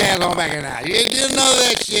 Get your ass on back in the house. You ain't doing none of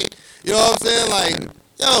that shit. You know what I'm saying? Like,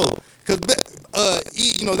 yo, because,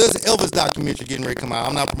 you know, there's an Elvis documentary getting ready to come out.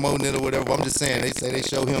 I'm not promoting it or whatever, but I'm just saying, they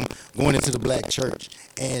show him going into the black church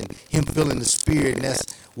and him feeling the spirit, and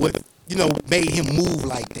that's what made him move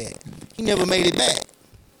like that. He never made it back.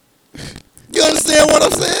 You understand what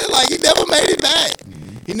I'm saying? Like, he never made it back.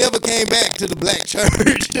 He never came back to the black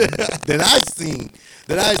church that I've seen.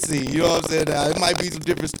 You know what I'm saying? Now, it might be some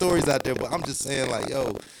different stories out there, but I'm just saying, like,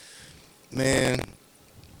 yo, man,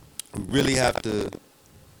 we really have to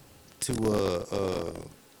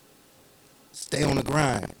stay on the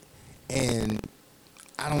grind. And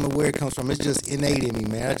I don't know where it comes from. It's just innate in me,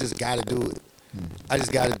 man. I just got to do it. I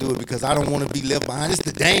just got to do it because I don't want to be left behind. It's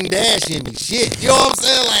the dang dash in me. Shit. You know what I'm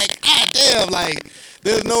saying? Like, goddamn, like,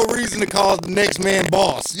 there's no reason to call the next man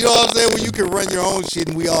boss. You know what I'm saying? When you can run your own shit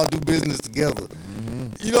and we all do business together.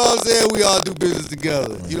 You know what I'm saying? We all do business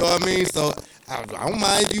together. You know what I mean? So I don't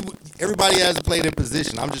mind you. Everybody has to play their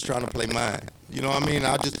position. I'm just trying to play mine. You know what I mean?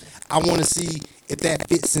 I want to see if that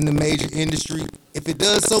fits in the major industry. If it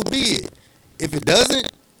does, so be it. If it doesn't,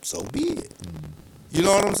 so be it. You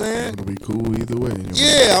know what I'm saying? It's gonna be cool either way.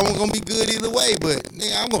 Yeah, I'm gonna be good either way, but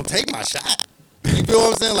nigga, I'm gonna take my shot. You feel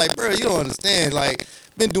what I'm saying? Like, bro, you don't understand. Like,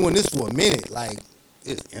 been doing this for a minute. Like,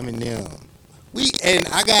 it's Eminem. And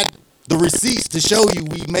I got the receipts to show you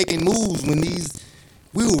we making moves when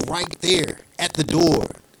we were right there at the door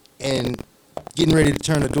and getting ready to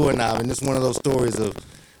turn the doorknob. And it's one of those stories of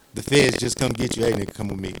the feds just come get you. Hey, nigga, come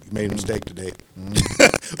with me. You made a mistake today.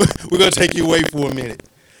 We're gonna take you away for a minute.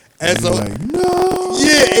 And so, like, no.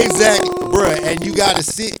 Yeah, exactly, bruh. And you got to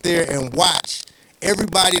sit there and watch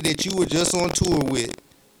everybody that you were just on tour with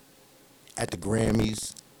at the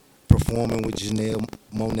Grammys, performing with Janelle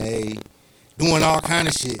Monáe, doing all kind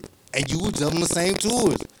of shit. And you were just on the same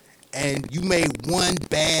tours. And you made one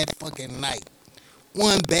bad fucking night.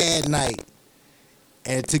 One bad night.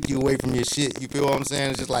 And it took you away from your shit. You feel what I'm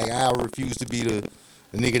saying? It's just like I refuse to be the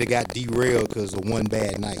nigga that got derailed because of one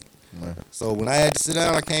bad night. Right. So when I had to sit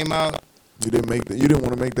down, I came out. You didn't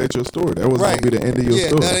want to make that your story. That was gonna be the end of your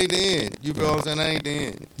story. Yeah, that ain't the end. You feel what I'm saying? That ain't the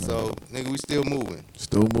end. So nigga, we still moving.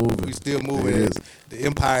 Still moving. We still moving. The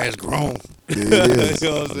empire has grown. It is. You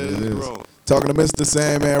know what I'm saying? It's grown. Talking to Mister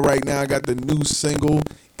Sandman right now. I got the new single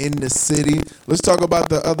In the City. Let's talk about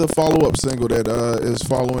the other follow-up single that is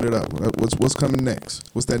following it up. What's coming next?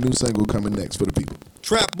 What's that new single coming next for the people?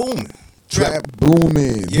 Trap Booming. Trap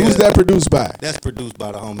Booming. Yeah. Who's that produced by? That's produced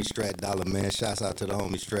by the homie Strat Dollar, man. Shouts out to the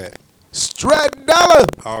homie Strat. Strat Dollar.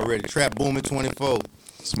 Already. Trap Booming 24.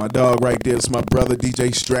 It's my dog right there. It's my brother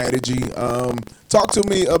DJ Strategy. Talk to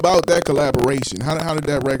me about that collaboration. How did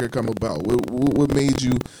that record come about? What made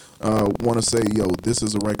you want to say, yo, this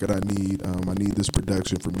is a record I need. I need this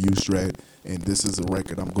production from you, Strat, and this is a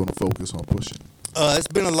record I'm going to focus on pushing. It's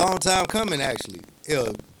been a long time coming, actually.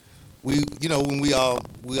 When we all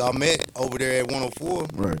met over there at 104.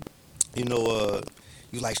 Right. You was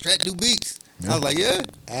like, Strat do beats. Yeah. I was like, yeah.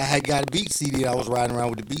 I had got a beat CD. I was riding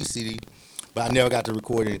around with the beat CD, but I never got to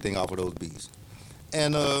record anything off of those beats.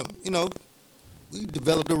 And we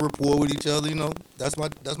developed a rapport with each other. That's my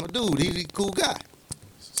dude. He's a cool guy.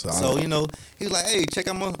 So he was like, hey, check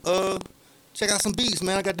out some beats,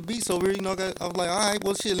 man. I got the beats over here. I was like, all right,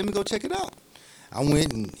 well, shit, let me go check it out. I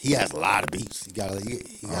went and he has a lot of beats. He got a lot of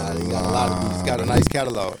beats. He's got a nice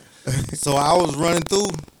catalog. So I was running through,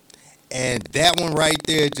 and that one right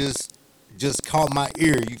there just caught my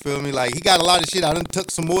ear. You feel me? Like, he got a lot of shit. I done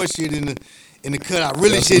took some more shit in the cut. I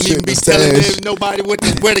really shouldn't even be telling nobody where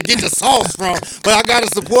to get the sauce from. But I gotta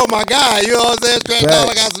support my guy. You know what I'm saying? Strat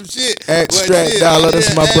Dollar got some shit. Strat Dollar,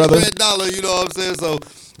 that's my brother. Strat Dollar, you know what I'm saying? So,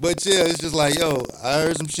 but yeah, it's just like, yo, I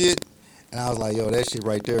heard some shit. And I was like, yo, that shit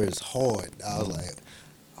right there is hard. I was like,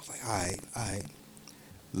 all right.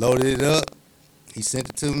 Loaded it up. He sent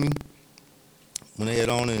it to me. Went ahead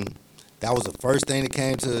on, and that was the first thing that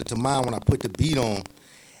came to mind when I put the beat on.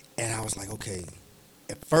 And I was like, okay.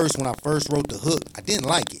 At first, when I first wrote the hook, I didn't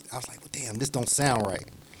like it. I was like, well, damn, this don't sound right.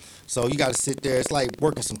 So you got to sit there. It's like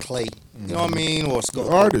working some clay. You know what I mean? Or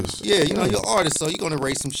artist. Yeah, you're an artist. So you're going to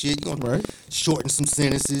erase some shit. You're going to shorten some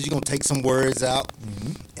sentences. You're going to take some words out.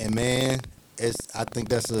 And, man, I think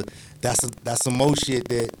that's some more shit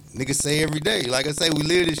that niggas say every day. Like I say, we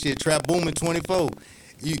live this shit. Trap booming 24.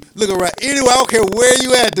 You look around. Anyway, I don't care where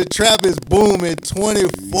you at. The trap is booming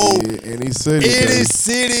 24. Yeah, any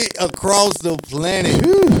city across the planet.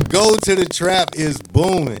 Go to the trap is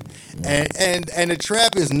booming, and the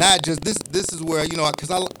trap is not just this. This is where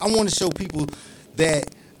because I want to show people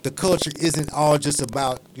that the culture isn't all just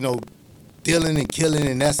about dealing and killing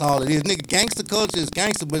and that's all it is. Nigga, gangster culture is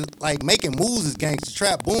gangster, but like making moves is gangster.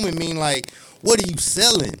 Trap booming mean like, what are you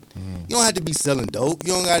selling? You don't have to be selling dope.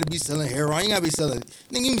 You don't got to be selling heroin. You got to be selling.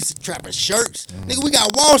 Nigga, you be trapping shirts. Nigga, we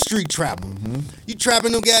got Wall Street trapping. You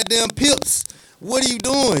trapping them goddamn pips What are you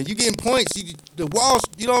doing? You getting points. You know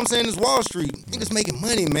what I'm saying? It's Wall Street. Niggas making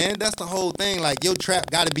money, man. That's the whole thing. Like, your trap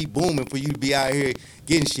got to be booming for you to be out here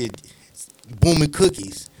getting shit. Booming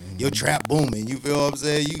cookies. Your trap booming. You feel what I'm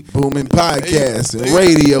saying? You booming podcasts and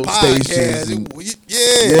radio stations. And,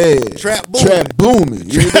 yeah. Trap booming. Trap booming.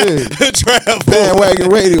 You dig? Trap booming. Bandwagon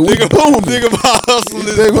radio. We booming. Think about hustling.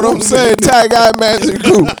 You dig what I'm saying? Tie Guy Magic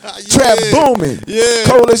Group. Trap booming. Yeah.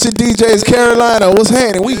 Coalition DJs Carolina. What's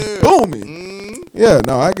happening? We booming. Yeah,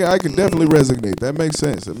 no, I can definitely resonate. That makes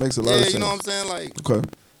sense. It makes a lot of sense. You know what I'm saying? Like, okay.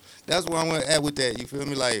 That's where I'm gonna at with that. You feel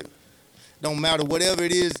me? Like, don't matter whatever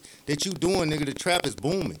it is that you doing, nigga. The trap is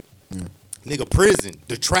booming. Yeah. Nigga, prison.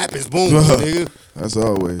 The trap is booming, nigga. That's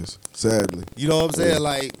always, sadly. You know what I'm saying?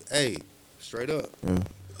 Like, hey, straight up. Yeah.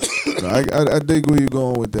 No, I dig where you're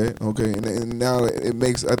going with that. Okay, and now it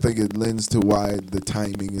makes, I think it lends to why the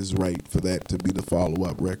timing is right for that to be the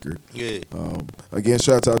follow-up record. Yeah. Again,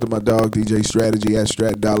 shouts out to my dog DJ Strategy at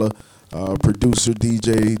Strat Dollar, producer,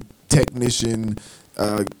 DJ, technician,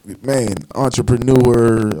 man,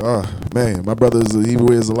 entrepreneur. Man, my he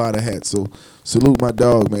wears a lot of hats. So salute my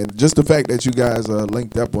dog, man. Just the fact that you guys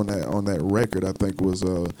linked up on that record, I think was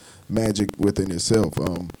magic within itself.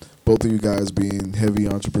 Both of you guys being heavy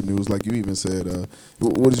entrepreneurs, like you even said.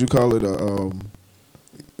 What did you call it?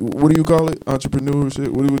 What do you call it? Entrepreneurship?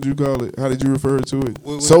 What would you call it? How did you refer to it?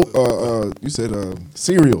 You said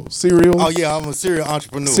serial. Oh yeah, I'm a serial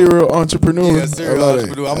entrepreneur. Serial entrepreneur. Yeah, serial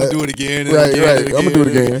entrepreneur. I'm gonna do it again. Right. I'm gonna do it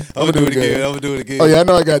again. I'm gonna do it again. Oh yeah, I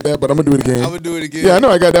know I got that, but I'm gonna do it again. I'm gonna do it again. Yeah, I know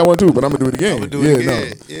I got that one too, but I'm gonna do it again. I'm gonna do it again.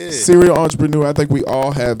 No. Yeah. Serial entrepreneur. I think we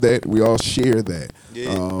all have that. We all share that.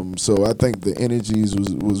 Yeah. So I think the energies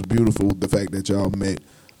was beautiful. The fact that y'all met.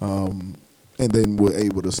 And then we're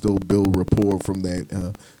able to still build rapport from that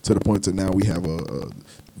to the point that now we have a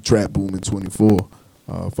Trap Boom in 24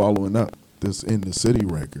 following up this In the City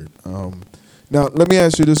record. Now, let me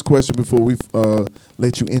ask you this question before we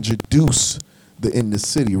let you introduce the In the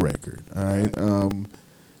City record. All right.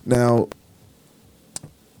 Now,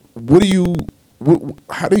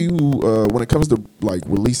 how do you when it comes to like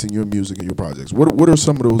releasing your music and your projects? What are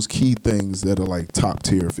some of those key things that are like top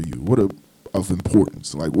tier for you? What are of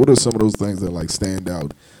importance? Like, what are some of those things that like stand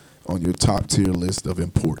out on your top tier list of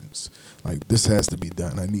importance? Like, this has to be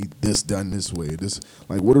done. I need this done this way. This,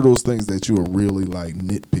 like, what are those things that you are really like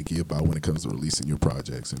nitpicky about when it comes to releasing your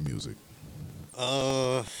projects and music?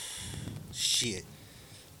 Shit.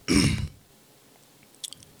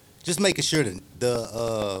 Just making sure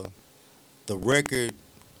that the record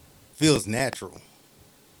feels natural.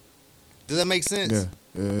 Does that make sense? Yeah.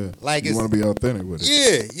 Like, you want to be authentic with it.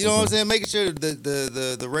 Yeah, you know what I'm saying? Making sure that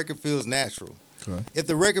the record feels natural. Okay. If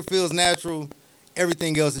the record feels natural,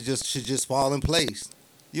 everything else should just fall in place.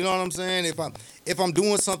 You know what I'm saying? If I'm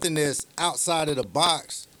doing something that's outside of the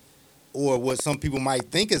box, or what some people might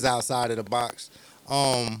think is outside of the box,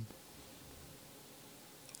 I'm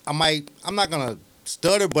not gonna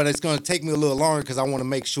stutter, but it's gonna take me a little longer because I want to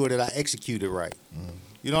make sure that I execute it right. Mm.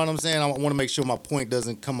 You know what I'm saying? I want to make sure my point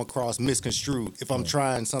doesn't come across misconstrued if I'm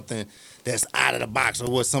trying something that's out of the box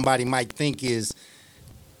or what somebody might think is,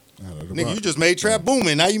 nigga, box. You just made trap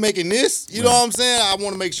booming. Now you making this? You know what I'm saying? I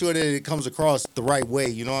want to make sure that it comes across the right way.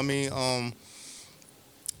 You know what I mean?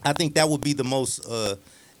 I think that would be the most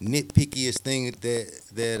nitpickiest thing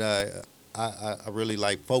that I really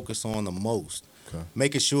like focus on the most. Okay.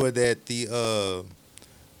 Making sure that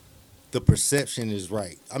the perception is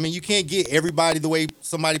right. I mean, you can't get everybody the way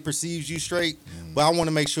somebody perceives you straight, but I want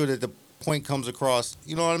to make sure that the point comes across,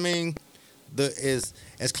 you know what I mean? As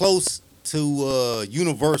close to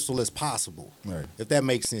universal as possible. Right. If that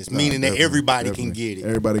makes sense. Meaning that everybody can get it.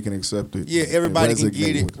 Everybody can accept it. Yeah, everybody can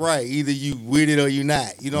get it. Right. Either you with it or you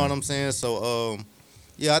not. You know what I'm saying? So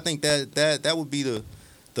yeah, I think that would be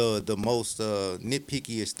the most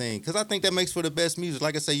nitpickiest thing. Because I think that makes for the best music.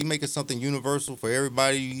 Like I say, you make it something universal for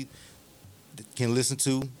everybody can listen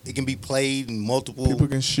to. It can be played in multiple. People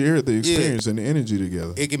can share the experience and the energy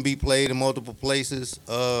together. It can be played in multiple places.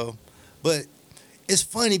 But it's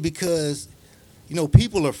funny because, you know,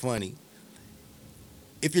 people are funny.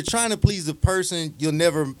 If you're trying to please a person, you'll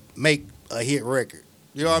never make a hit record.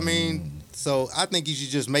 You know what I mean? So I think you should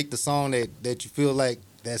just make the song that you feel like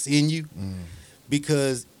that's in you.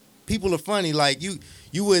 Because people are funny. Like you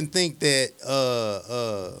wouldn't think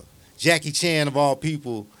that Jackie Chan of all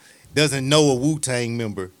people doesn't know a Wu-Tang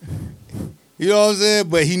member. You know what I'm saying?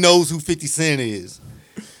 But he knows who 50 Cent is.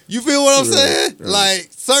 You feel what I'm saying? Right. Like,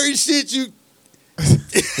 certain shit you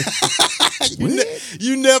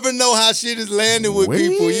never know how shit is landing with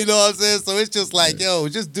people. You know what I'm saying? So it's just like, yo,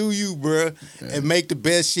 just do you, bro, and make the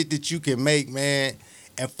best shit that you can make, man.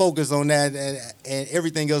 and focus on that, and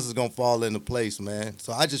everything else is gonna fall into place, man.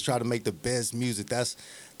 So I just try to make the best music.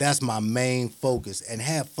 That's my main focus, and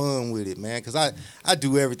have fun with it, man. Cause I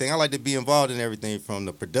do everything. I like to be involved in everything from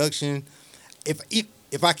the production.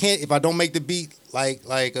 If I don't make the beat, like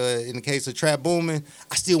in the case of Trap Booming,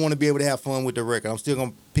 I still want to be able to have fun with the record. I'm still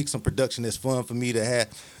gonna pick some production that's fun for me to have,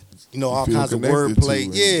 all kinds of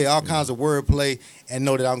wordplay. All kinds of wordplay, and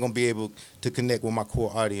know that I'm gonna be able to connect with my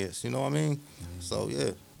core audience. You know what I mean? So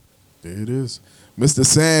yeah. There it is. Mister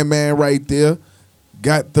Sandman right there.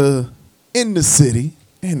 Got the In the City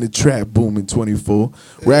and the Trap Booming 24.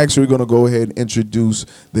 We're actually going to go ahead and introduce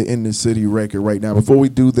the In the City record right now. Before we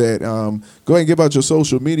do that, go ahead and give out your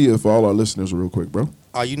social media for all our listeners real quick, bro.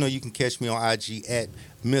 You can catch me on IG at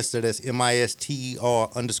Mister, that's MISTER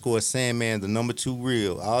 _Sandman, the number 2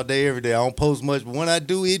 real. All day, every day. I don't post much, but when I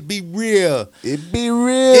do, it be real. It be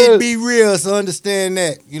real. So understand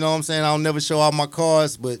that. You know what I'm saying? I'll never show all my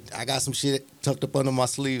cards, but I got some shit tucked up under my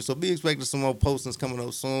sleeve. So be expecting some more postings coming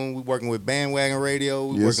up soon. We working with Bandwagon Radio.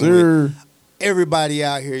 We yes, working sir. with everybody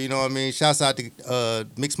out here. You know what I mean? Shouts out to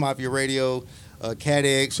Mix Mafia Radio, Cat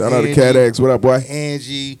X. Shout out to Cat X. What up, boy?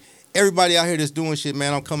 Angie. Everybody out here that's doing shit,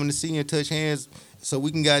 man. I'm coming to see you and touch hands so we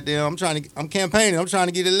can I'm campaigning. I'm trying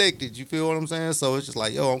to get elected. You feel what I'm saying? So it's just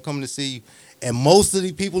like, I'm coming to see you. And most of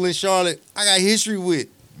the people in Charlotte, I got history with.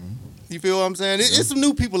 You feel what I'm saying? It's some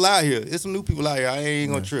new people out here. I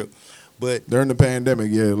ain't gonna trip. But during the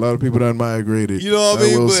pandemic, a lot of people done migrated. You know what I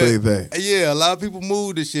mean? I will say that. Yeah, a lot of people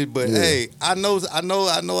moved and shit. But hey, I know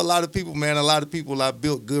a lot of people, man. A lot of people I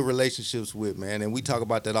built good relationships with, man. And we talk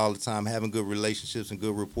about that all the time. Having good relationships and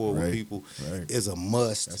good rapport with people is a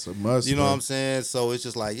must. That's a must. You know what I'm saying? So it's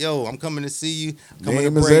just like, I'm coming to see you.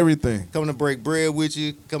 Name is everything. Coming to break bread with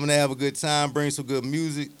you. Coming to have a good time. Bring some good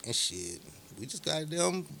music and shit. We just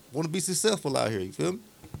goddamn want to be successful out here. You feel me?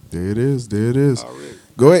 There it is. Already.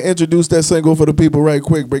 Go ahead and introduce that single for the people right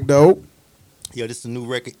quick, Big Dog. This is a new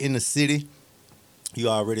record, In the City. You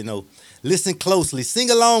already know. Listen closely.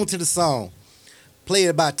 Sing along to the song. Play it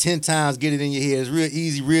about 10 times. Get it in your head. It's real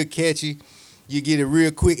easy, real catchy. You get it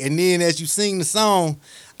real quick. And then as you sing the song,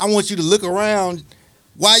 I want you to look around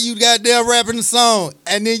while you goddamn rapping the song.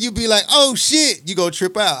 And then you be like, oh, shit. You go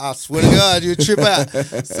trip out. I swear to God, you trip out.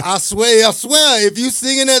 I swear. If you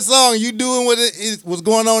singing that song, you doing what's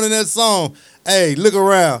going on in that song, hey, look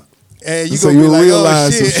around. And you so gonna be like,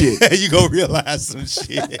 realize oh, some shit. You gonna realize some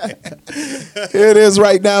shit. Here it is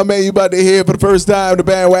right now, man. You about to hear for the first time the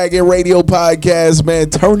Bandwagon Radio Podcast, man.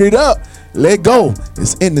 Turn it up. Let go.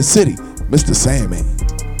 It's In the City. Mister Sandman.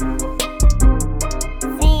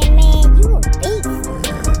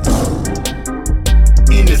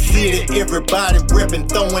 Everybody reppin',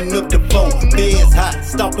 throwing up the phone. Beds hot,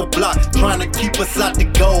 stalk the block, trying to keep us out the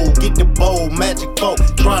goal. Get the bowl, magic folk,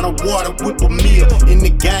 trying to water whip a meal. In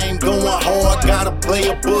the game, going hard, gotta play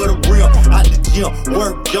above the rim. Out the gym,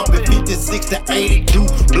 work jumping 56 to 82.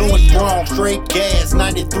 Blowing strong, straight gas,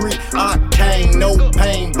 93 octane, no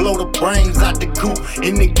pain. Blow the brains out the coop.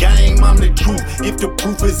 In the game, I'm the truth. If the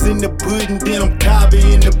proof is in the pudding, then I'm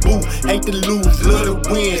Cobby in the booth. Hate to lose, love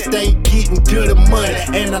to win, stay getting to the money.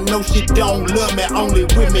 And I know shit don't love me, only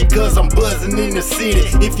with me cause I'm buzzing in the city.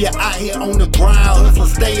 If you're out here on the ground, hustle,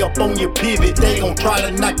 stay up on your pivot. They gon' try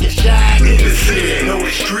to knock your shine in the city. Know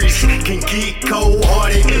the streets can get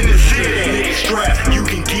cold-hearted in the city. Nigga strap, you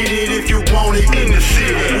can get it if you want it in the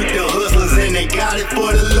city. With the hustlers and they got it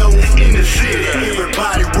for the low in the city.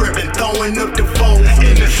 Everybody reppin', throwing up the foe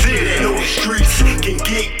in the city. Know the streets can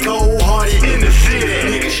get cold-hearted in the city.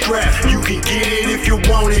 Nigga strap, you can get it if you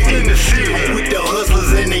want it in the city. With the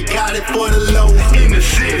hustlers and they got it for the low in the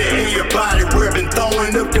city. Everybody reppin',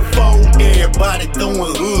 throwing up the foe. Everybody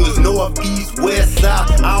throwing hoods, north, east, west, south.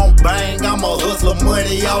 I don't bang, I'm a hustler,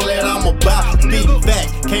 money, all that I'm about. Spitting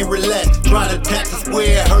facts, can't relax, try to tax us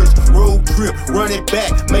where it hurts. Road trip, run it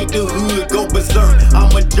back, make the hood go berserk.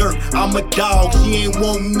 I'm a jerk, I'm a dog, she ain't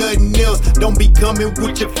want nothing else. Don't be coming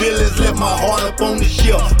with your feelings, left my heart up on the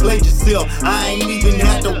shelf. Play yourself, I ain't even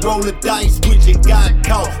had to roll the dice with you. Got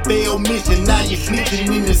caught, failed mission, now you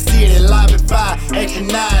snitching in the city. Live at 5, action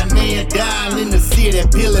 9, man down in the city.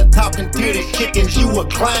 Pillar talking to the chickens, you a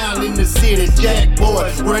clown in the city. Jack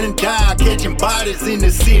boys running down, catching bodies in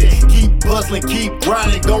the city. Keep hustling, keep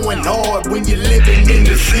grinding, going hard when you're living in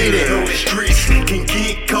the city. Know the streets can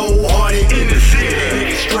get cold-hearted in the city.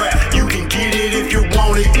 Nigga strap, you can get it if you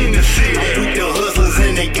want it in the city. With the hustlers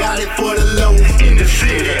and they got it for the low in the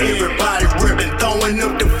city. Everybody ripping, throwing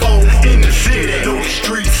up the foe in the city. Know the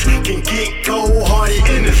streets can get cold-hearted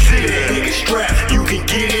in the city. Nigga strap, you can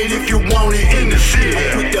get it if you want it in the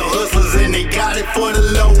city.